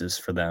emphasis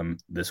for them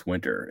this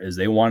winter, is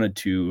they wanted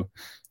to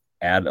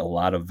add a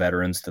lot of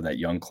veterans to that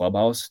young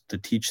clubhouse to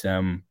teach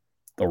them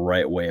the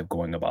right way of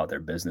going about their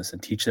business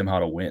and teach them how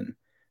to win.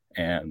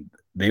 And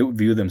they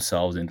view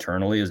themselves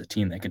internally as a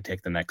team that can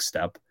take the next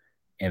step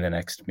in the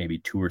next maybe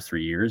 2 or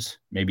 3 years,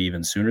 maybe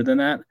even sooner than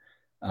that.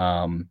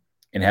 And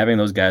having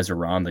those guys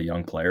around the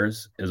young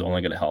players is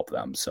only going to help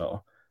them.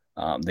 So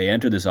they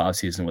entered this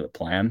offseason with a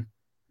plan.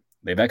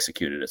 They've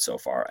executed it so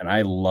far. And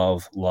I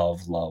love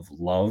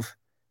the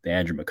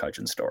Andrew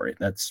McCutchen story.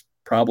 That's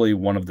probably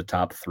one of the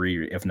top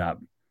 3, if not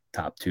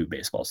top 2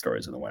 baseball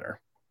stories of the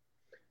winter.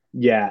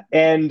 Yeah.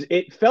 And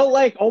it felt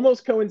like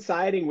almost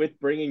coinciding with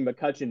bringing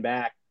McCutchen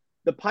back.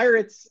 The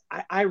Pirates,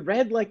 I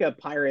read like a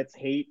Pirates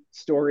hate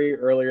story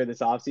earlier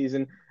this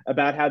offseason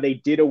about how they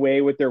did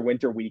away with their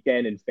winter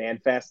weekend and Fan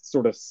Fest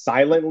sort of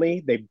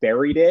silently. They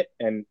buried it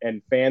and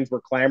fans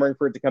were clamoring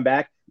for it to come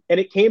back.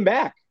 And it came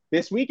back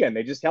this weekend.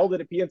 They just held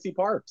it at PNC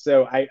Park.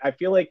 So I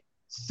feel like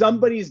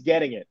somebody's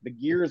getting it. The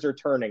gears are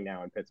turning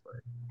now in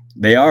Pittsburgh.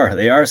 They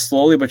are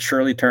slowly but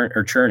surely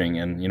churning.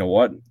 And you know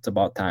what? It's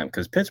about time,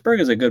 because Pittsburgh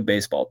is a good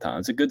baseball town.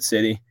 It's a good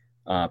city.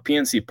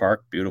 PNC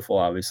Park, beautiful,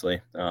 obviously.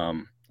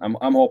 I'm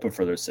hoping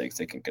for their sakes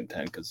they can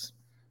contend, because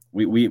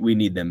we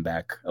need them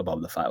back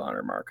above the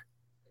 500 mark.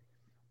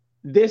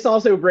 This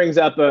also brings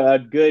up a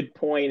good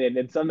point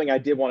and something I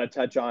did want to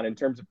touch on in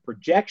terms of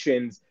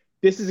projections.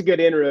 This is a good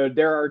inroad.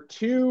 There are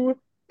 2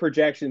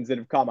 projections that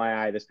have caught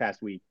my eye this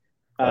past week.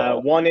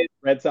 One is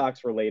Red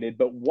Sox related,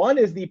 but one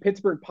is the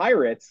Pittsburgh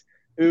Pirates,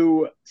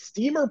 who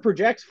Steamer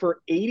projects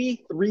for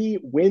 83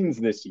 wins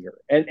this year.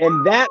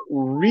 And that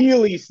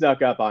really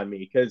snuck up on me,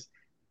 because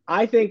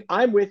I think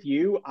I'm with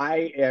you.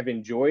 I have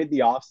enjoyed the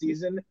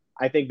offseason.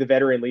 I think the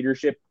veteran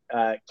leadership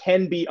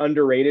can be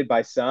underrated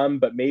by some,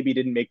 but maybe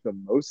didn't make the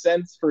most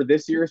sense for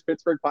this year's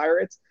Pittsburgh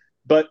Pirates.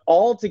 But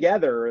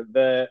altogether,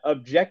 the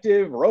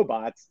objective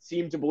robots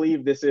seem to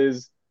believe this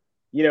is,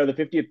 the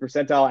 50th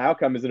percentile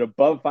outcome is an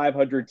above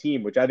 500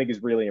 team, which I think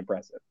is really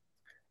impressive.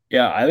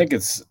 Yeah, I think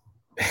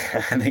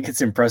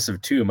it's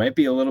impressive too. It might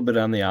be a little bit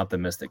on the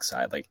optimistic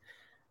side, like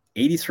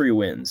 83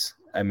 wins.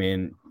 I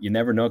mean, you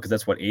never know, because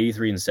that's what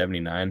 83 and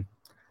 79.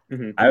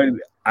 Mm-hmm.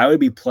 I would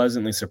be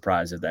pleasantly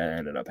surprised if that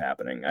ended up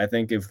happening. I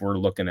think if we're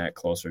looking at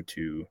closer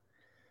to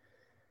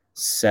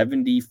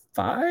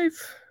 75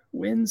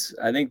 wins,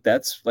 I think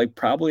that's like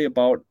probably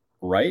about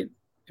right.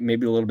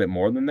 Maybe a little bit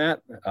more than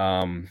that.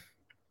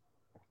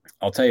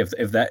 I'll tell you,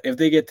 if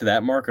they get to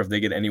that mark, or if they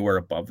get anywhere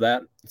above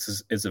that,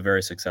 it's a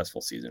very successful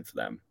season for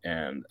them,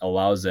 and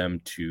allows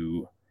them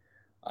to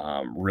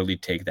really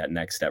take that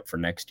next step for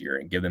next year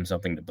and give them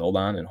something to build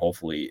on, and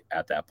hopefully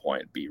at that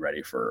point be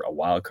ready for a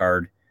wild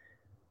card.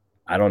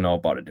 I don't know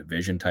about a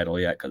division title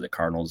yet, because the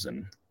Cardinals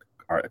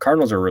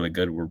are really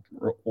good.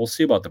 We'll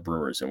see about the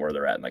Brewers and where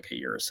they're at in like a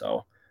year or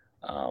so.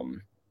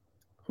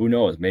 Who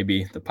knows?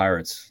 Maybe the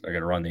Pirates are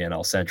going to run the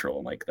NL Central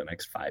in like the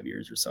next 5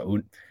 years or so.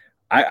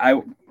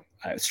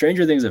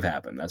 Stranger things have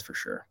happened, that's for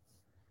sure.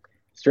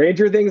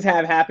 Stranger things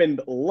have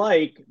happened,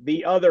 like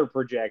the other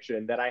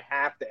projection that I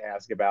have to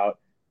ask about.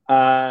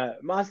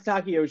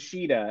 Masataka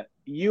Yoshida,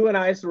 you and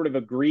I sort of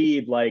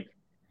agreed, like,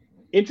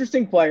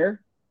 interesting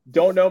player.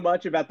 Don't know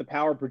much about the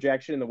power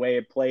projection and the way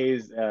it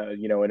plays,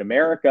 in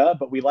America,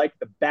 but we like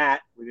the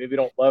bat. We maybe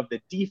don't love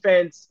the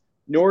defense,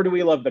 nor do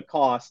we love the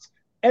cost.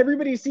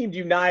 Everybody seemed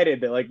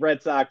united that, like,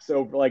 Red Sox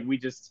over, like, we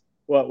just,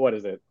 what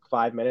is it?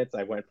 5 minutes.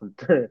 I went from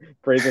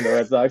praising the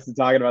Red Sox to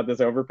talking about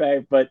this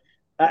overpay, but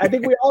I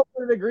think we all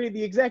sort of agree.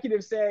 The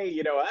executives say,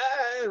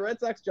 Red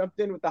Sox jumped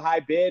in with the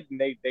high bid and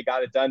they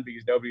got it done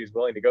because nobody was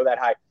willing to go that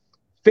high.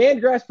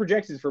 Fangraphs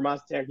projections for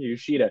Masataka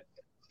Yoshida,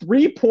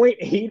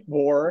 3.8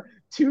 WAR,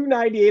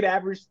 298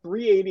 average,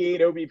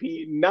 388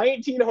 OBP,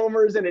 19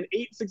 homers, and an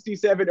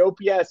 867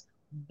 OPS.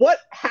 What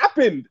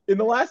happened in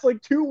the last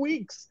 2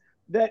 weeks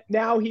that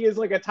now he is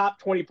a top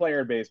 20 player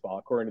in baseball,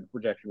 according to the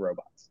projection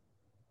robots?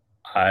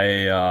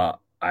 I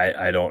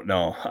don't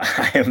know.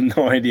 I have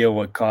no idea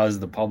what caused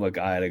the public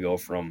eye to go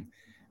from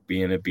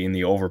being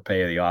the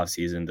overpay of the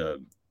offseason to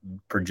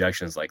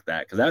projections like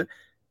that. Because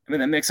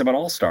that makes him an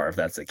all-star if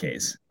that's the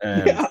case.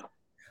 And yeah.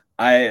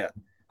 I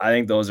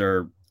think those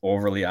are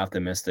overly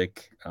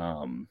optimistic.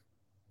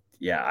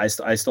 I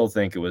still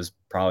think it was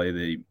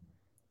probably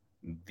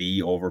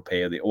the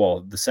overpay of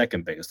the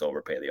second biggest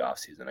overpay of the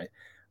offseason.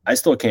 I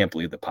still can't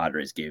believe the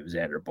Padres gave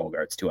Xander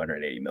Bogaerts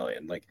 $280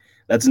 million.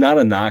 That's not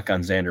a knock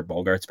on Xander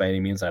Bogaerts by any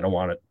means. I don't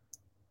want it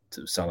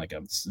to sound like a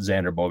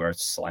Xander Bogaerts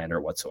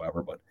slander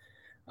whatsoever, but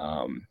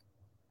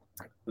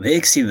they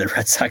exceeded the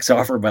Red Sox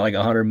offer by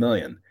 $100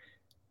 million.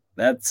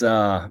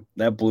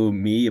 That blew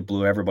me. It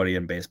blew everybody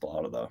in baseball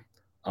out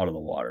of the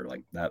water.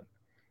 That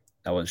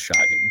was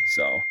shocking.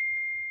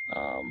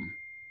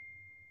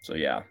 So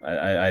yeah,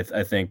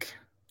 I think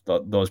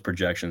those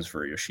projections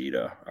for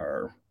Yoshida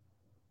are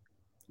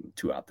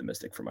too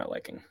optimistic for my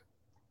liking.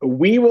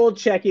 We will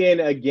check in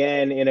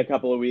again in a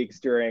couple of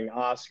weeks during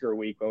Oscar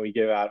week when we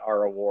give out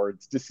our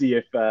awards to see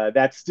if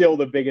that's still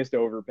the biggest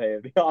overpay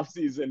of the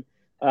offseason,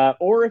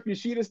 or if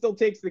Yoshida still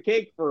takes the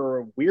cake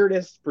for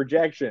weirdest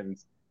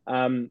projections.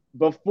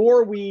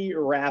 Before we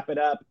wrap it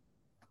up,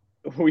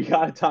 we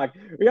gotta talk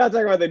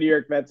about the New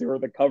York Mets, who are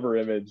the cover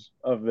image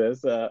of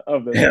this. Yeah,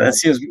 that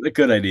seems a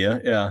good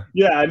idea. Yeah.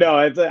 Yeah, I know.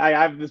 I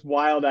have this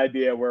wild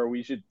idea where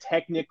we should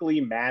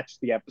technically match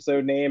the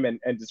episode name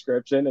and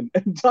description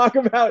and talk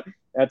about.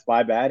 That's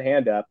my bad.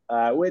 Hand up.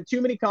 With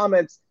too many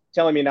comments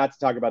telling me not to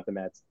talk about the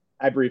Mets,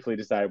 I briefly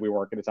decided we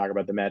weren't going to talk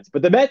about the Mets.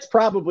 But the Mets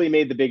probably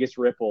made the biggest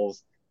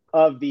ripples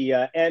of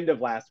the end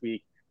of last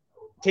week,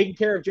 taking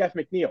care of Jeff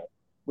McNeil,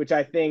 which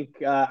I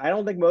think I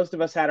don't think most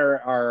of us had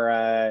our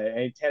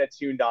antenna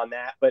tuned on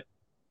that, but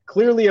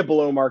clearly a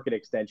below market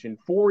extension,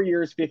 4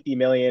 years, $50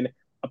 million,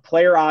 a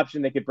player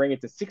option that could bring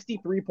it to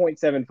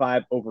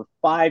 63.75 over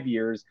 5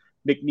 years.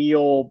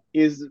 McNeil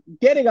is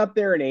getting up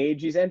there in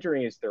age. He's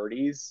entering his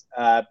 30s,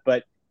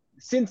 but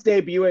since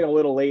debuting a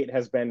little late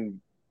has been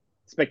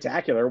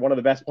spectacular. One of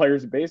the best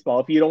players in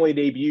baseball. If he had only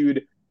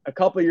debuted a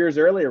couple of years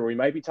earlier, we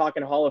might be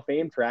talking Hall of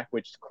Fame track,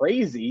 which is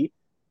crazy.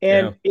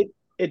 And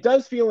it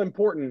does feel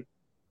important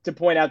to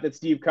point out that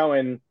Steve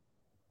Cohen,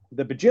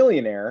 the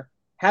bajillionaire,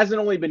 hasn't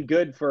only been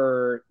good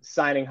for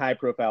signing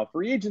high-profile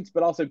free agents,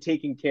 but also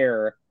taking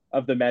care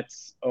of the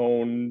Mets'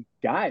 own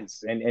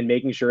guys and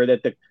making sure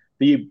that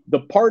the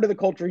part of the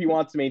culture he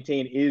wants to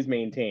maintain is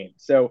maintained.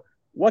 So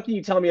what can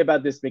you tell me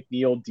about this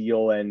McNeil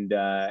deal, and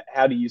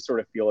how do you sort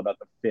of feel about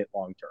the fit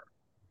long-term?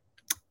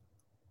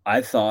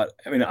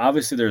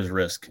 Obviously there's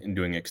risk in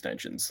doing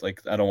extensions.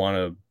 I don't want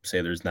to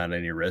say there's not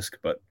any risk,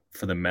 but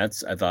for the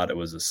Mets, I thought it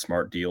was a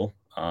smart deal.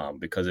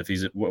 Because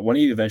when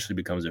he eventually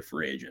becomes a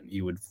free agent,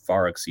 he would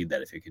far exceed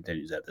that if he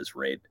continues at this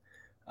rate.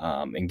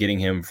 And getting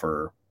him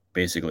for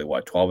basically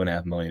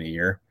 $12.5 million a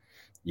year,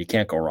 you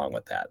can't go wrong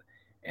with that.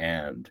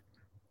 And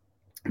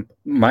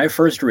my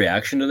first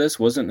reaction to this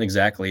wasn't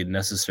exactly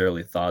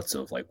necessarily thoughts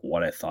of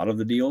what I thought of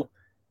the deal.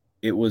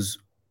 It was,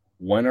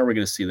 when are we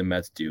going to see the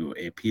Mets do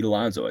a Pete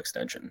Alonso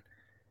extension?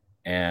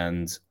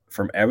 And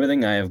from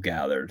everything I have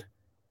gathered,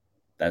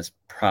 that's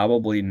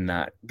probably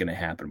not going to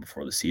happen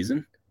before the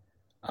season.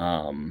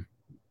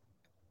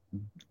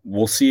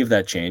 We'll see if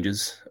that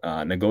changes.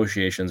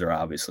 Negotiations are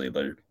obviously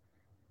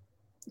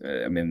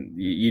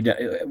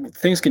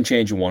things can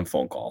change in one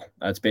phone call.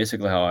 That's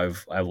basically how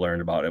I've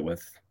learned about it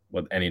with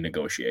any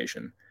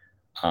negotiation.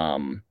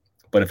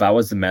 But if I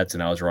was the Mets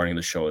and I was running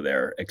the show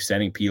there,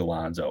 extending Pete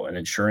Alonso and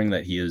ensuring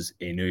that he is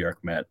a New York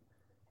Met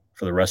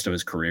for the rest of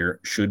his career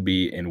should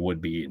be and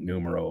would be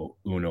numero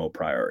uno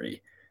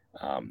priority.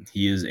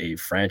 He is a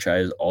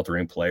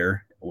franchise-altering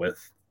player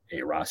with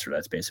a roster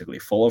that's basically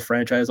full of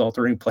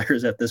franchise-altering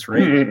players at this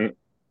rate.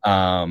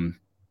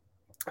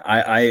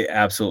 I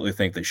absolutely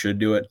think they should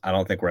do it. I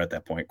don't think we're at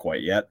that point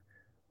quite yet.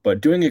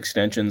 But doing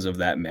extensions of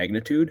that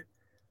magnitude,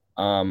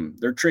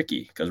 they're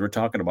tricky because we're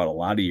talking about a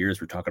lot of years.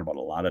 We're talking about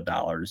a lot of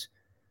dollars.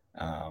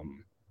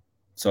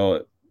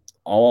 So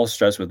all I'll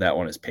stress with that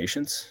one is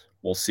patience.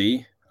 We'll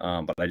see.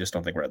 But I just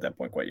don't think we're at that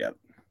point quite yet.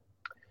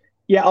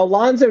 Yeah,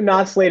 Alonso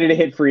not slated to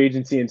hit free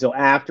agency until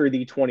after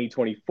the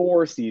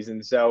 2024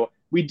 season. So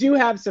we do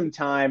have some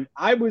time.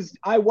 I was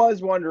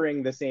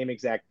wondering the same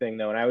exact thing,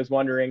 though. And I was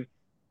wondering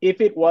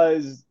if it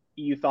was,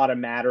 you thought, a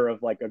matter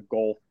of a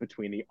gulf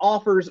between the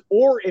offers,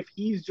 or if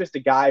he's just a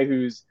guy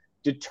who's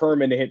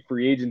determined to hit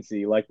free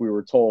agency, like we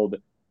were told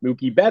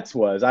Mookie Betts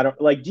was.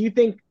 Do you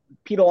think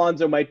Pete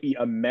Alonso might be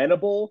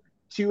amenable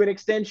to an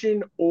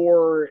extension,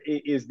 or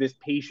is this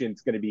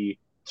patience going to be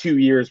 2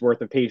 years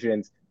worth of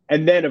patience?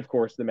 And then, of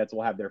course, the Mets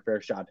will have their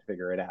fair shot to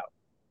figure it out.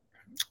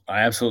 I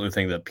absolutely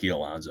think that Pete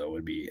Alonso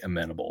would be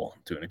amenable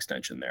to an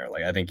extension there.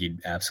 I think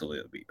he'd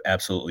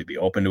absolutely be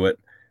open to it.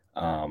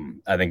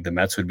 I think the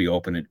Mets would be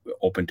open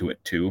to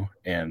it too.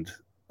 And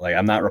Like,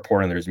 I'm not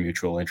reporting there's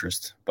mutual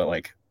interest, but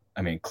like,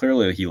 I mean,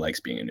 clearly he likes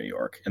being in New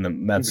York, and the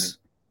Mets,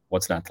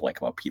 what's not to like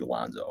about Pete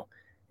Alonso?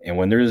 And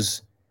when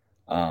there's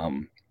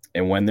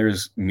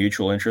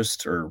mutual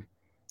interest, or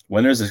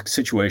when there's a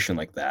situation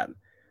like that,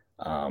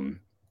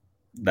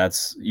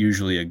 that's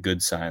usually a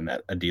good sign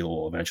that a deal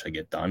will eventually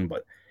get done.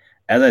 But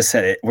as I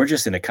said, we're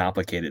just in a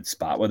complicated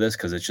spot with this,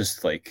 because it's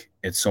just like,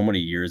 it's so many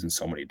years and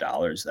so many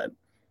dollars that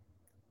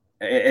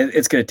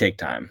it's going to take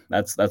time.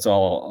 That's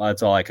all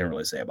I can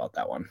really say about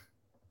that one.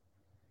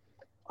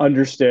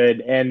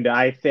 Understood. And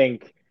I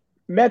think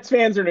Mets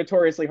fans are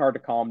notoriously hard to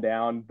calm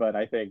down, but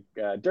I think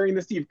during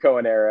the Steve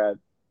Cohen era,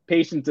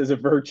 patience is a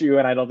virtue,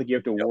 and I don't think you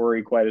have to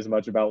worry quite as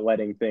much about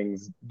letting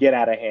things get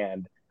out of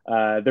hand.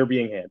 They're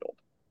being handled.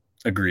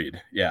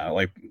 Agreed. Yeah,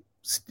 like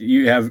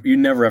you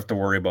never have to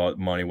worry about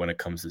money when it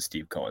comes to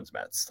Steve Cohen's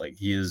Mets. Like,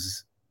 he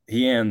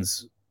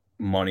hands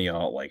money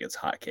out like it's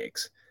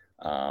hotcakes.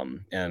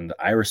 And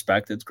I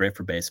respect it. It's great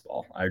for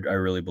baseball. I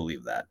really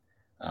believe that.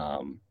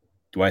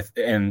 Do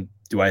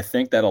I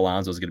think that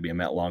Alonso is going to be a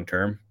Met long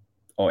term?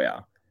 Oh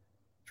yeah.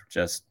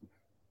 Just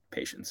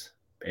patience.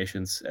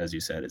 Patience, as you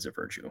said, is a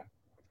virtue.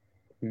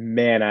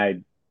 Man,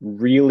 I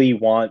really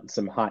want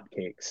some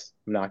hotcakes.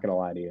 I'm not going to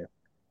lie to you.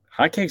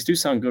 Hotcakes do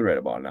sound good right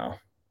about now.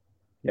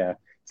 Yeah.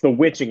 It's the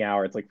witching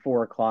hour. It's like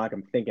 4:00.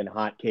 I'm thinking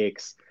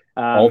hotcakes.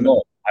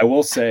 Although I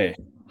will say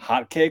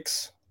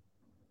hotcakes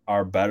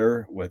are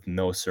better with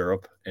no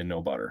syrup and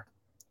no butter.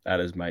 That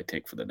is my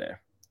take for the day.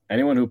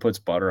 Anyone who puts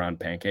butter on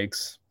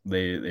pancakes,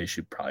 they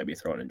should probably be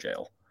thrown in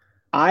jail.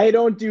 I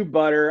don't do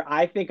butter.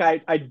 I think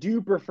I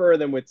do prefer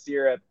them with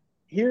syrup.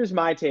 Here's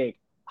my take.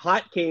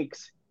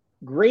 Hotcakes,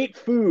 great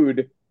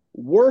food,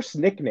 worse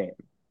nickname.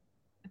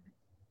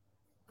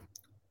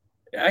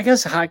 I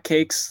guess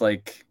hotcakes,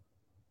 like,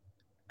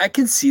 I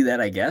can see that,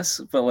 I guess,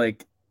 but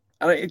like,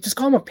 just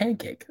call them a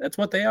pancake. That's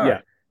what they are.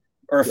 Yeah.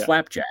 Or a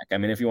flapjack. I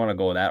mean, if you want to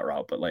go that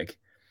route, but like,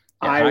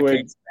 I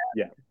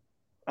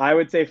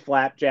would say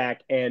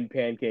flapjack and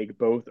pancake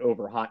both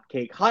over hot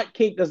cake. Hot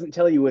cake doesn't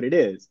tell you what it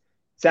is.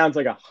 Sounds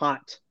like a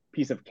hot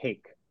piece of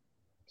cake.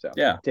 So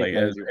yeah, like,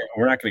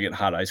 we're not going to get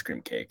hot ice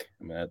cream cake.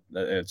 I mean,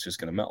 it's just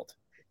going to melt.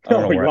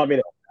 No, you want me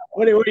to?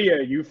 What are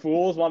you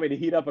fools? Want me to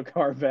heat up a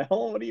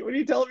Carvel? What are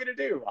you telling me to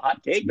do?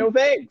 Hot cake? No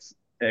thanks.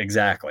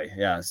 Exactly.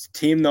 Yeah.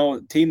 Team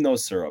no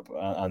syrup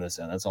on this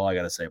end. That's all I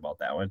got to say about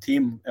that one.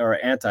 Team or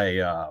anti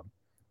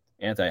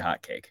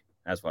hot cake.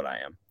 That's what I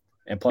am.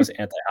 And plus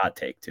anti hot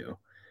take too.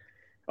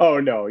 Oh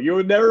no, you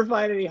will never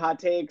find any hot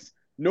takes,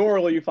 nor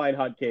will you find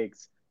hot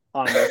cakes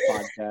on this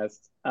podcast.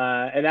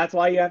 And that's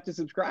why you have to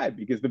subscribe,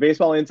 because the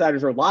Baseball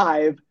Insiders are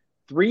live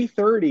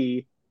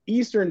 3:30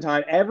 Eastern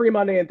time every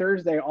Monday and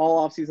Thursday, all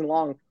off season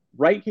long,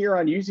 right here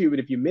on YouTube. And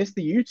if you missed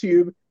the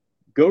YouTube,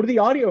 go to the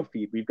audio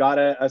feed. We've got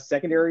a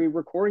secondary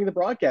recording of the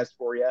broadcast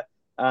for you.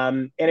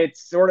 And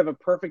it's sort of a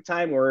perfect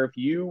time where if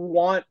you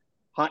want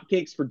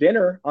hotcakes for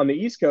dinner on the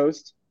East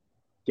Coast,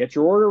 get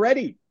your order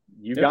ready.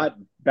 You've got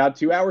about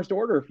 2 hours to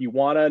order. If you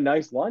want a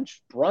nice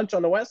lunch, brunch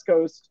on the West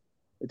Coast,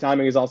 the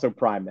timing is also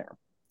prime there.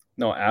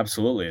 No,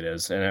 absolutely it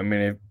is. And I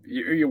mean,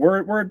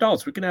 we're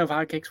adults. We can have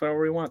hotcakes whenever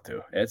we want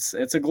to. It's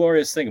a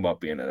glorious thing about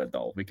being an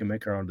adult. We can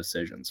make our own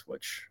decisions,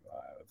 which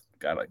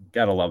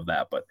gotta love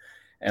that. But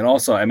and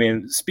also, I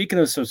mean, speaking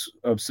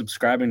of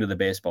subscribing to the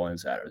Baseball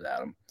Insiders,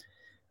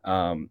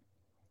 Adam,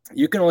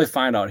 you can only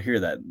find out here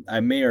that I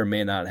may or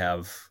may not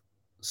have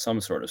some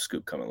sort of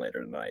scoop coming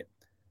later tonight,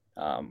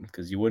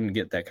 because you wouldn't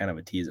get that kind of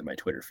a tease in my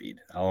Twitter feed.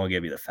 I'll only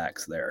give you the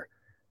facts there.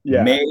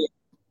 Yeah.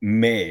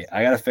 May.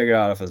 I got to figure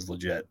out if it's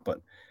legit,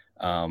 but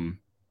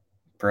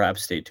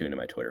perhaps stay tuned to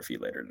my Twitter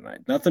feed later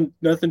tonight.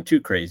 Nothing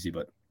too crazy,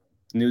 but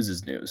news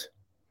is news.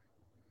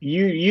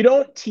 You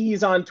don't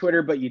tease on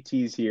Twitter, but you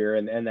tease here,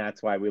 and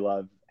that's why we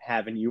love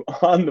having you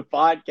on the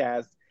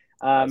podcast.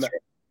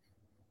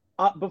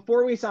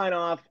 Before we sign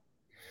off,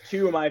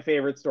 two of my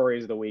favorite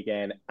stories of the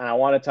weekend, and I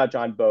want to touch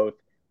on both.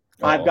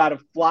 I've got a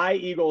Fly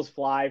Eagles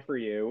Fly for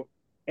you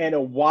and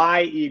a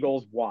Why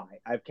Eagles Why.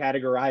 I've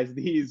categorized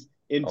these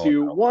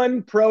into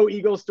one pro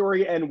Eagles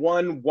story and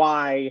one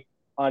why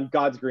on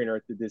God's green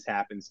earth did this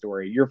happen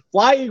story. Your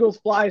Fly Eagles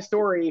Fly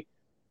story,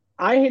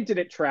 I hinted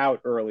at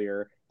Trout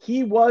earlier.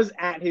 He was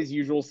at his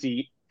usual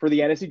seat for the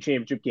NFC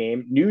Championship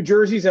game. New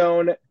Jersey's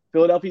own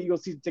Philadelphia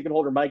Eagles season ticket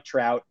holder Mike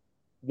Trout.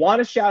 Want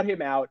to shout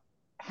him out.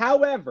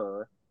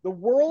 However, the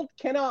world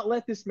cannot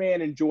let this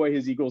man enjoy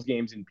his Eagles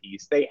games in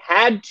peace. They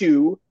had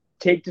to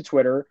take to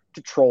Twitter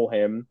to troll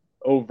him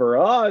over,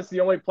 it's the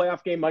only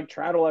playoff game Mike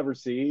Trout will ever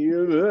see.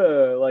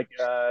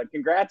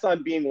 Congrats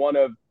on being one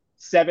of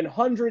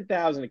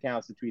 700,000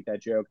 accounts to tweet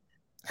that joke.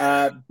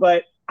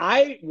 But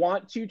I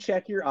want to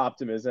check your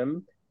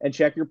optimism and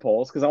check your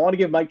pulse, because I want to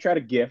give Mike Trout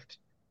a gift.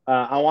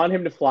 I want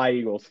him to fly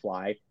Eagles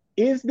fly.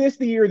 Is this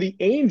the year the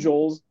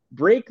Angels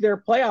break their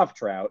playoff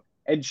drought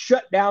and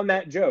shut down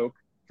that joke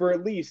for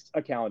at least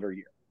a calendar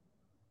year?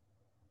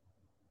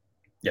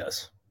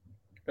 Yes.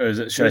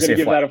 Should I say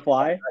give that a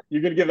fly?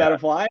 You're going to give that a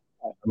fly?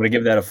 I'm going to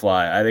give that a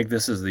fly. I think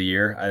this is the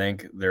year. I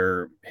think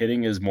their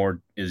hitting is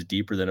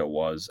deeper than it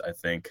was. I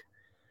think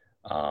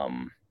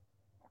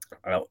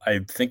I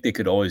think they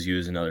could always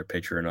use another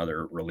pitcher,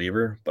 another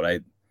reliever, but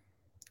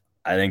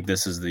I think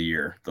this is the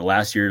year, the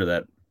last year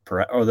that,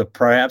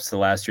 perhaps the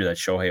last year that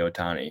Shohei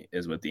Ohtani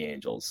is with the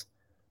Angels,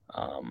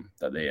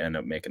 that they end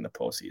up making the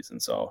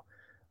postseason. So,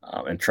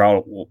 and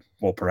Trout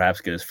will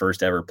perhaps get his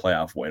first ever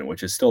playoff win,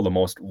 which is still the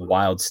most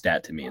wild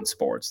stat to me in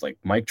sports. Like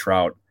Mike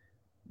Trout,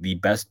 the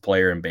best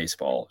player in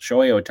baseball.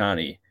 Shohei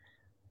Ohtani,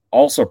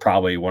 also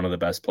probably one of the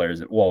best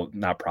players. Well,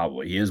 not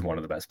probably. He is one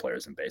of the best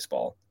players in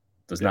baseball.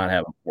 Does not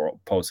have a world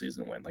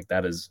postseason win. Like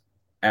that is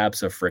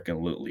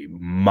abso-freaking-lutely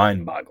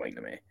mind-boggling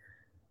to me.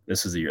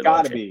 This is the year.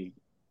 Gotta be.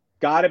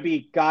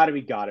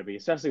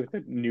 Especially with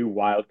the new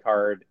wild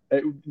card.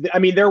 I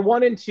mean, they're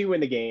 1-2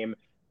 in the game.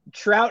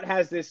 Trout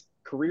has this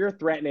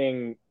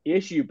career-threatening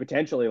issue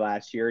potentially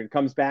last year and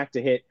comes back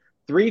to hit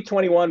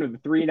 321 with a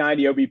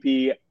 390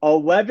 OBP,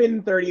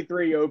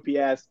 1133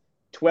 OPS,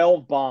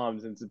 12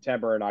 bombs in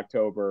September and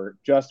October,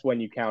 just when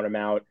you count him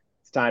out.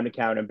 It's time to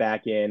count him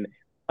back in.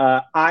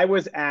 I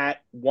was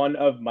at one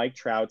of Mike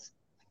Trout's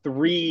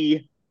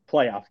 3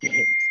 playoff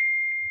games.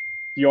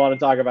 You want to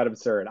talk about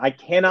absurd? I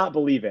cannot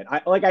believe it.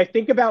 I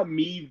think about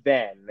me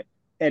then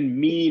and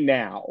me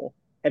now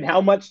and how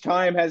much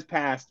time has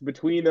passed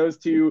between those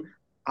two.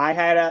 I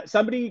had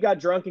somebody got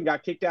drunk and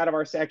got kicked out of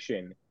our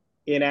section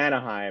in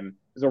Anaheim.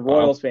 It was a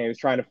Royals fan who was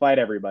trying to fight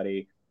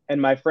everybody.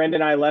 And my friend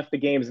and I left the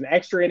game. It was an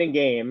extra inning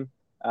game.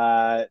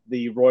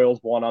 The Royals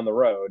won on the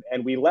road.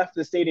 And we left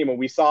the stadium and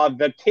we saw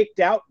the kicked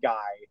out guy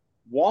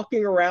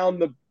walking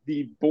around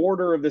the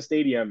border of the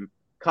stadium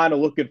kind of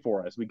looking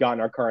for us. We got in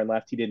our car and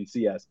left. He didn't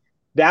see us.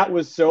 That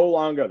was so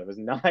long ago. That was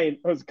it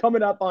was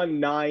coming up on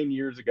 9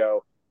 years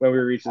ago when we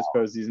reached this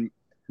postseason.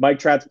 Mike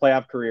Trout's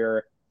playoff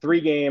career, 3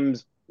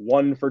 games,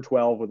 1 for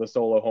 12 with a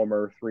solo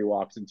homer, 3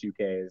 walks and 2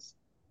 Ks.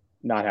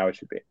 Not how it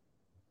should be.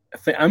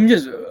 I'm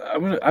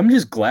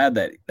just glad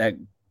that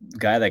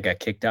guy that got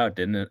kicked out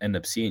didn't end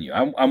up seeing you.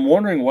 I'm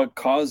wondering what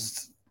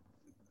caused.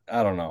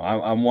 I don't know.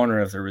 I'm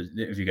wondering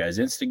if you guys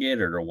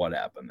instigated or what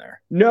happened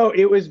there. No,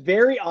 it was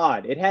very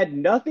odd. It had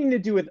nothing to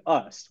do with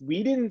us.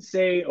 We didn't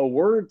say a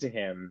word to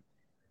him.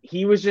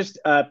 He was just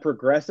a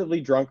progressively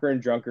drunker and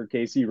drunker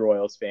KC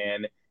Royals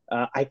fan.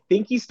 I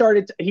think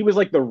he was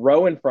like the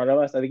row in front of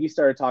us. I think he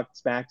started talking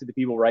smack to the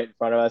people right in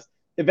front of us.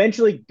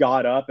 Eventually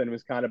got up and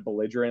was kind of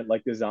belligerent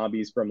like the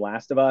zombies from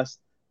Last of Us.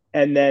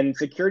 And then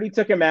security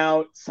took him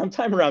out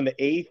sometime around the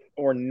 8th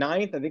or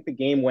 9th. I think the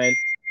game went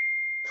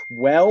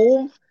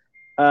 12.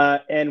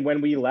 And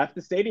when we left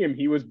the stadium,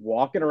 he was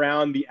walking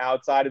around the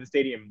outside of the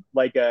stadium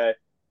like a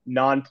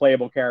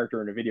non-playable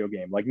character in a video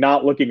game, like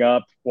not looking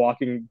up,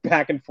 walking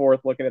back and forth,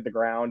 looking at the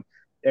ground.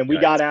 And we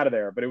got out of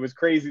there, but it was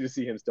crazy to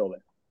see him still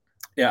there.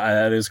 Yeah,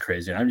 that is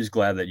crazy. I'm just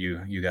glad that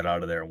you got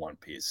out of there in one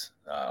piece.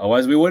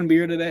 Otherwise, we wouldn't be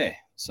here today.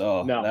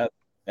 So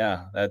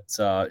that's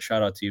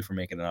shout out to you for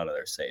making it out of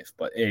there safe.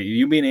 But hey,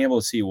 you being able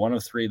to see one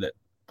of 3 that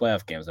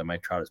playoff games that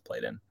Mike Trout has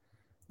played in,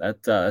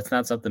 that's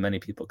not something many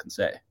people can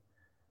say.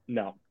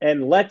 No.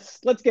 And let's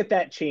get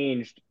that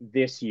changed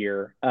this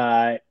year.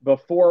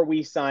 Before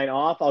we sign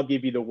off, I'll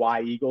give you the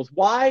why Eagles.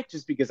 Why?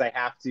 Just because I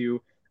have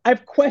to. I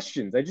have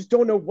questions. I just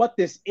don't know what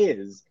this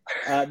is.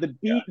 The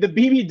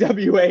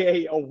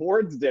BBWAA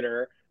awards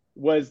dinner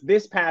was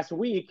this past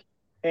week,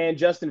 and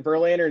Justin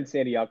Verlander and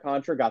Sandy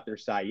Alcantara got their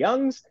Cy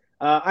Youngs.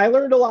 I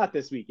learned a lot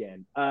this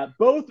weekend.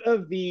 Both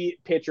of the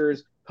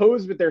pitchers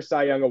posed with their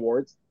Cy Young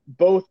awards.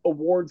 Both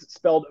awards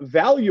spelled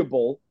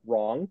valuable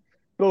wrong.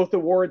 Both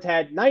awards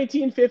had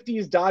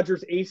 1950s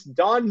Dodgers ace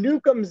Don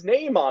Newcomb's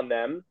name on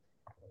them.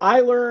 I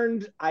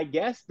learned, I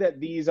guess,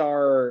 that these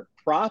are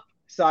prop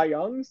Cy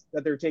Youngs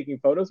that they're taking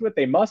photos with.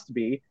 They must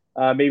be.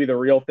 Maybe the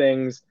real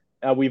things.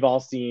 We've all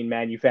seen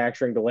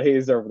manufacturing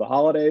delays over the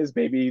holidays.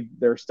 Maybe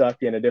they're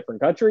stuck in a different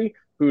country.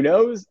 Who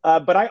knows?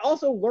 But I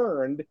also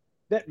learned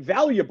that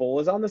valuable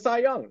is on the Cy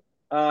Young.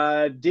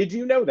 Did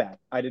you know that?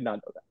 I did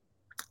not know that.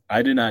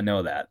 I did not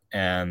know that.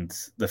 And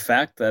the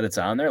fact that it's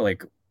on there,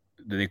 like,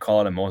 do they call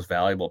it a most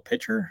valuable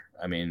pitcher?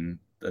 I mean,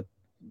 the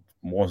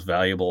most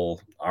valuable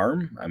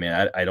arm? I mean,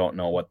 I don't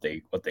know what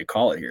they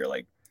call it here.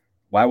 Like,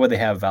 why would they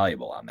have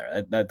valuable on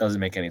there? That doesn't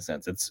make any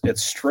sense. It's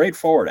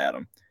straightforward,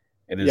 Adam.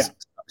 It is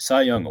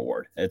Cy Young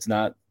Award. It's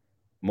not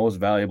most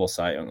valuable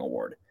Cy Young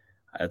Award.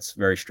 That's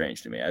very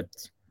strange to me. I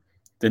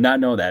did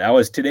not know that. I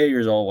was today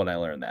years old when I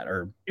learned that,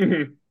 or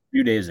a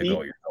few days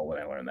ago years old when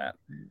I learned that.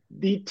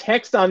 The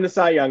text on the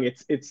Cy Young,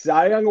 it's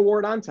Cy Young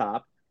Award on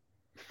top.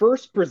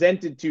 First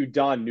presented to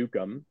Don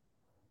Newcomb,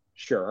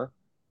 sure.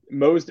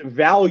 Most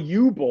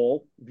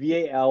valuable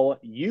VALUBLE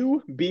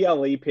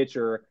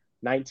pitcher,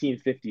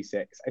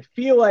 1956. I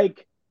feel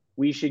like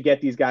we should get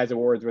these guys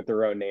awards with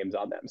their own names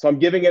on them. So I'm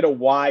giving it a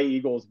why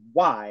Eagles.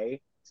 Why?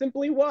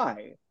 Simply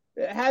why.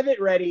 Have it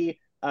ready.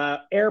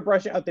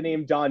 Airbrush out the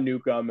name Don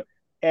Newcomb.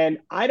 And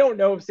I don't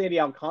know if Sandy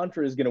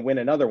Alcantara is going to win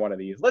another one of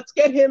these. Let's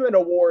get him an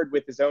award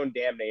with his own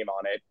damn name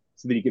on it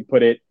so that he could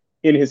put it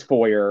in his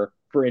foyer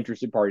for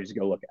interested parties to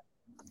go look at.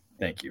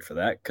 Thank you for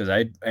that, because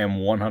I am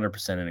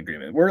 100% in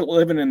agreement. We're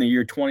living in the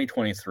year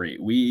 2023.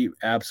 We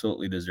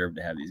absolutely deserve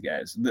to have these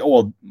guys.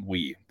 Well,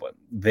 but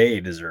they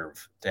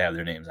deserve to have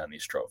their names on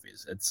these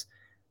trophies.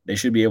 they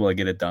should be able to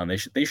get it done.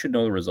 They should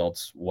know the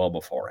results well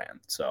beforehand.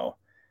 So,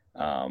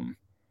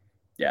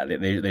 yeah,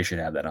 they should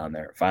have that on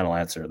there. Final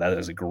answer. That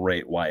is a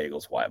great why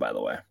Eagles why, by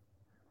the way.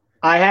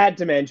 I had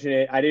to mention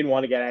it. I didn't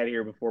want to get out of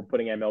here before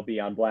putting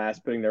MLB on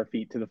blast, putting their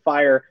feet to the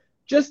fire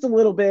just a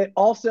little bit.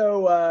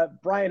 Also,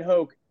 Brian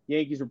Hoke,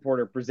 Yankees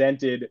reporter,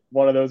 presented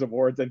one of those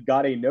awards and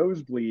got a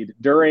nosebleed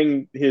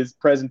during his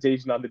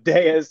presentation on the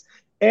dais,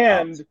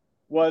 and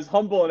was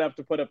humble enough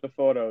to put up the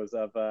photos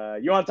of,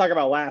 you want to talk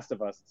about Last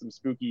of Us, some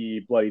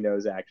spooky bloody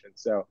nose action.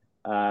 So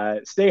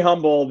stay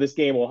humble. This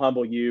game will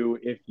humble you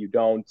if you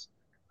don't.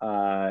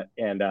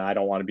 And I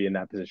don't want to be in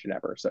that position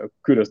ever. So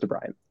kudos to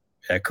Brian.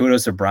 Yeah,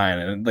 kudos to Brian.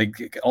 And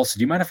like, also,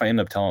 do you mind if I end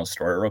up telling a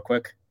story real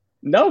quick?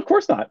 No, of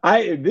course not.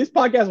 This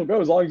podcast will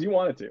go as long as you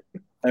want it to.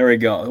 There we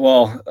go.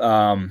 Well,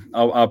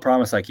 I'll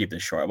promise I keep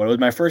this short. But it was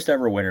my first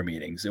ever winter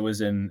meetings. It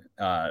was in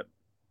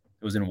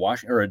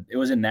Washington, or it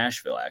was in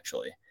Nashville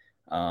actually.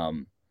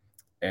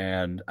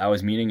 And I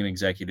was meeting an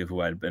executive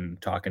who I'd been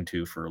talking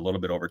to for a little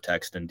bit over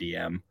text and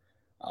DM.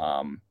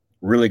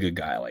 Really good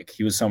guy. Like,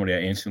 he was somebody I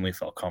instantly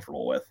felt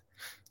comfortable with.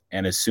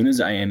 And as soon as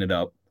I ended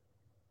up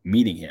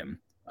meeting him,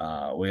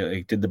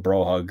 we did the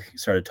bro hug,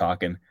 started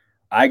talking.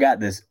 I got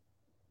this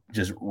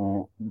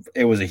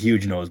it was a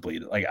huge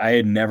nosebleed. Like, I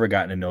had never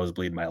gotten a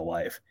nosebleed in my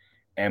life,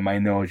 and my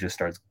nose just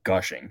starts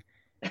gushing.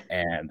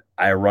 And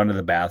I run to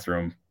the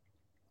bathroom,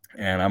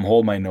 and I'm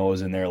holding my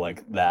nose in there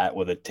like that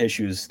with the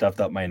tissues stuffed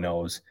up my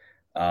nose.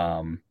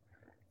 And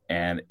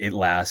it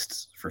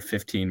lasts for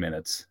 15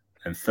 minutes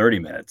and 30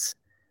 minutes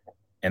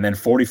and then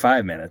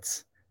 45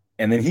 minutes.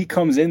 And then he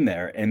comes in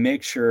there and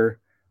makes sure,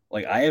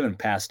 like, I haven't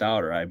passed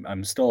out or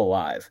I'm still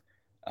alive.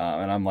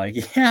 And I'm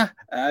like, yeah,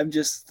 I'm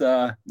just,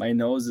 my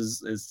nose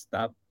is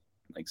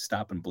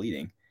stopping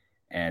bleeding.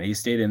 And he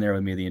stayed in there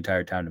with me the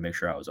entire time to make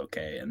sure I was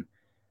okay.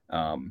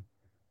 And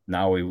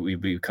now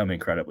we've become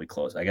incredibly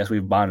close. I guess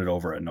we've bonded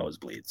over a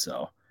nosebleed.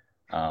 So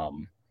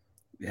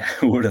yeah,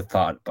 who would have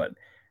thought? But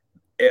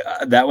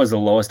that was the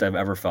lowest I've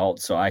ever felt.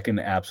 So I can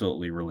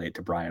absolutely relate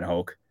to Brian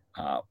Hoke.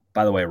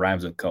 By the way,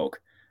 rhymes with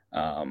Coke.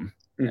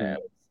 And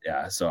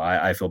yeah, so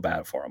I feel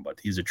bad for him, but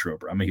he's a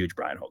trooper. I'm a huge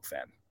Brian Hoke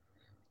fan.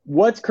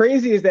 What's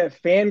crazy is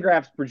that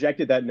Fangraphs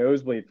projected that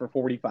nosebleed for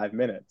 45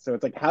 minutes. So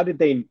it's like, how did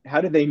they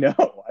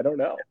know? I don't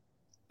know.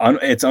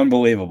 It's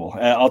unbelievable.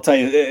 I'll tell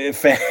you,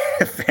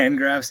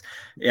 Fangraphs,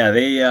 yeah,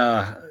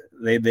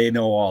 they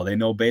know all. They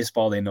know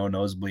baseball. They know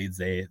nosebleeds.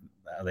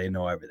 They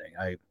know everything.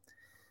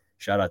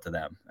 Shout out to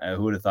them.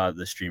 Who would have thought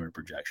the streamer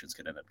projections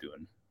could end up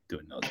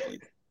doing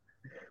nosebleeds?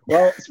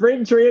 Well,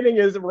 spring training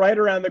is right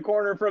around the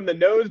corner. From the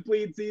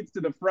nosebleed seats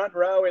to the front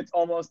row, it's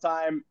almost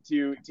time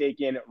to take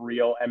in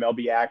real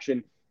MLB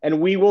action. And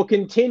we will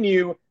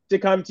continue to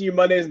come to you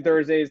Mondays and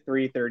Thursdays,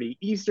 3:30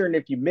 Eastern.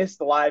 If you missed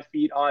the live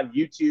feed on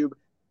YouTube,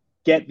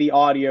 get the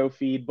audio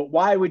feed. But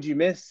why would you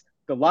miss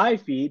the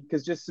live feed?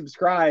 Because just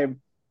subscribe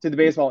to the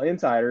Baseball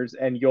Insiders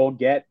and you'll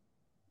get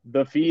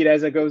the feed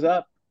as it goes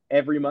up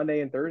every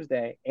Monday and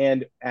Thursday.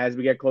 And as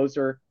we get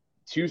closer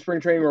to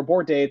spring training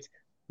report dates,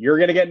 you're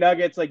going to get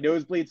nuggets like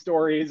nosebleed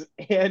stories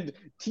and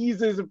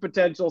teases of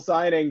potential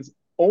signings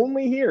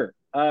only here.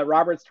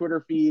 Robert's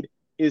Twitter feed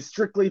is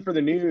strictly for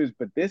the news,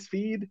 but this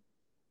feed,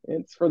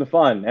 it's for the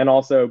fun. And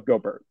also, go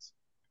Birds.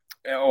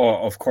 Oh,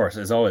 of course.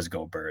 There's always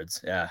go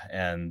Birds. Yeah.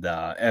 And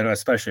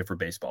especially for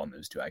baseball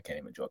news too. I can't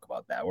even joke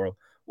about that. We'll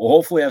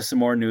hopefully have some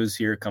more news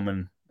here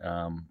coming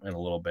in a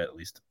little bit, at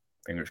least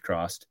fingers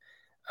crossed.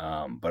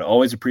 But I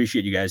always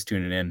appreciate you guys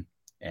tuning in,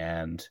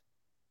 and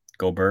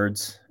go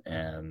Birds.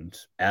 And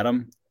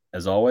Adam,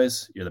 as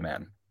always, you're the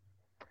man.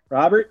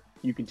 Robert,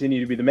 you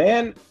continue to be the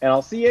man, and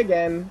I'll see you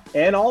again.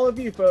 And all of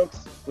you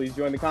folks, please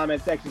join the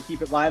comment section.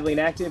 Keep it lively and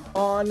active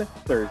on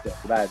Thursday.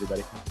 Goodbye,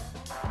 everybody.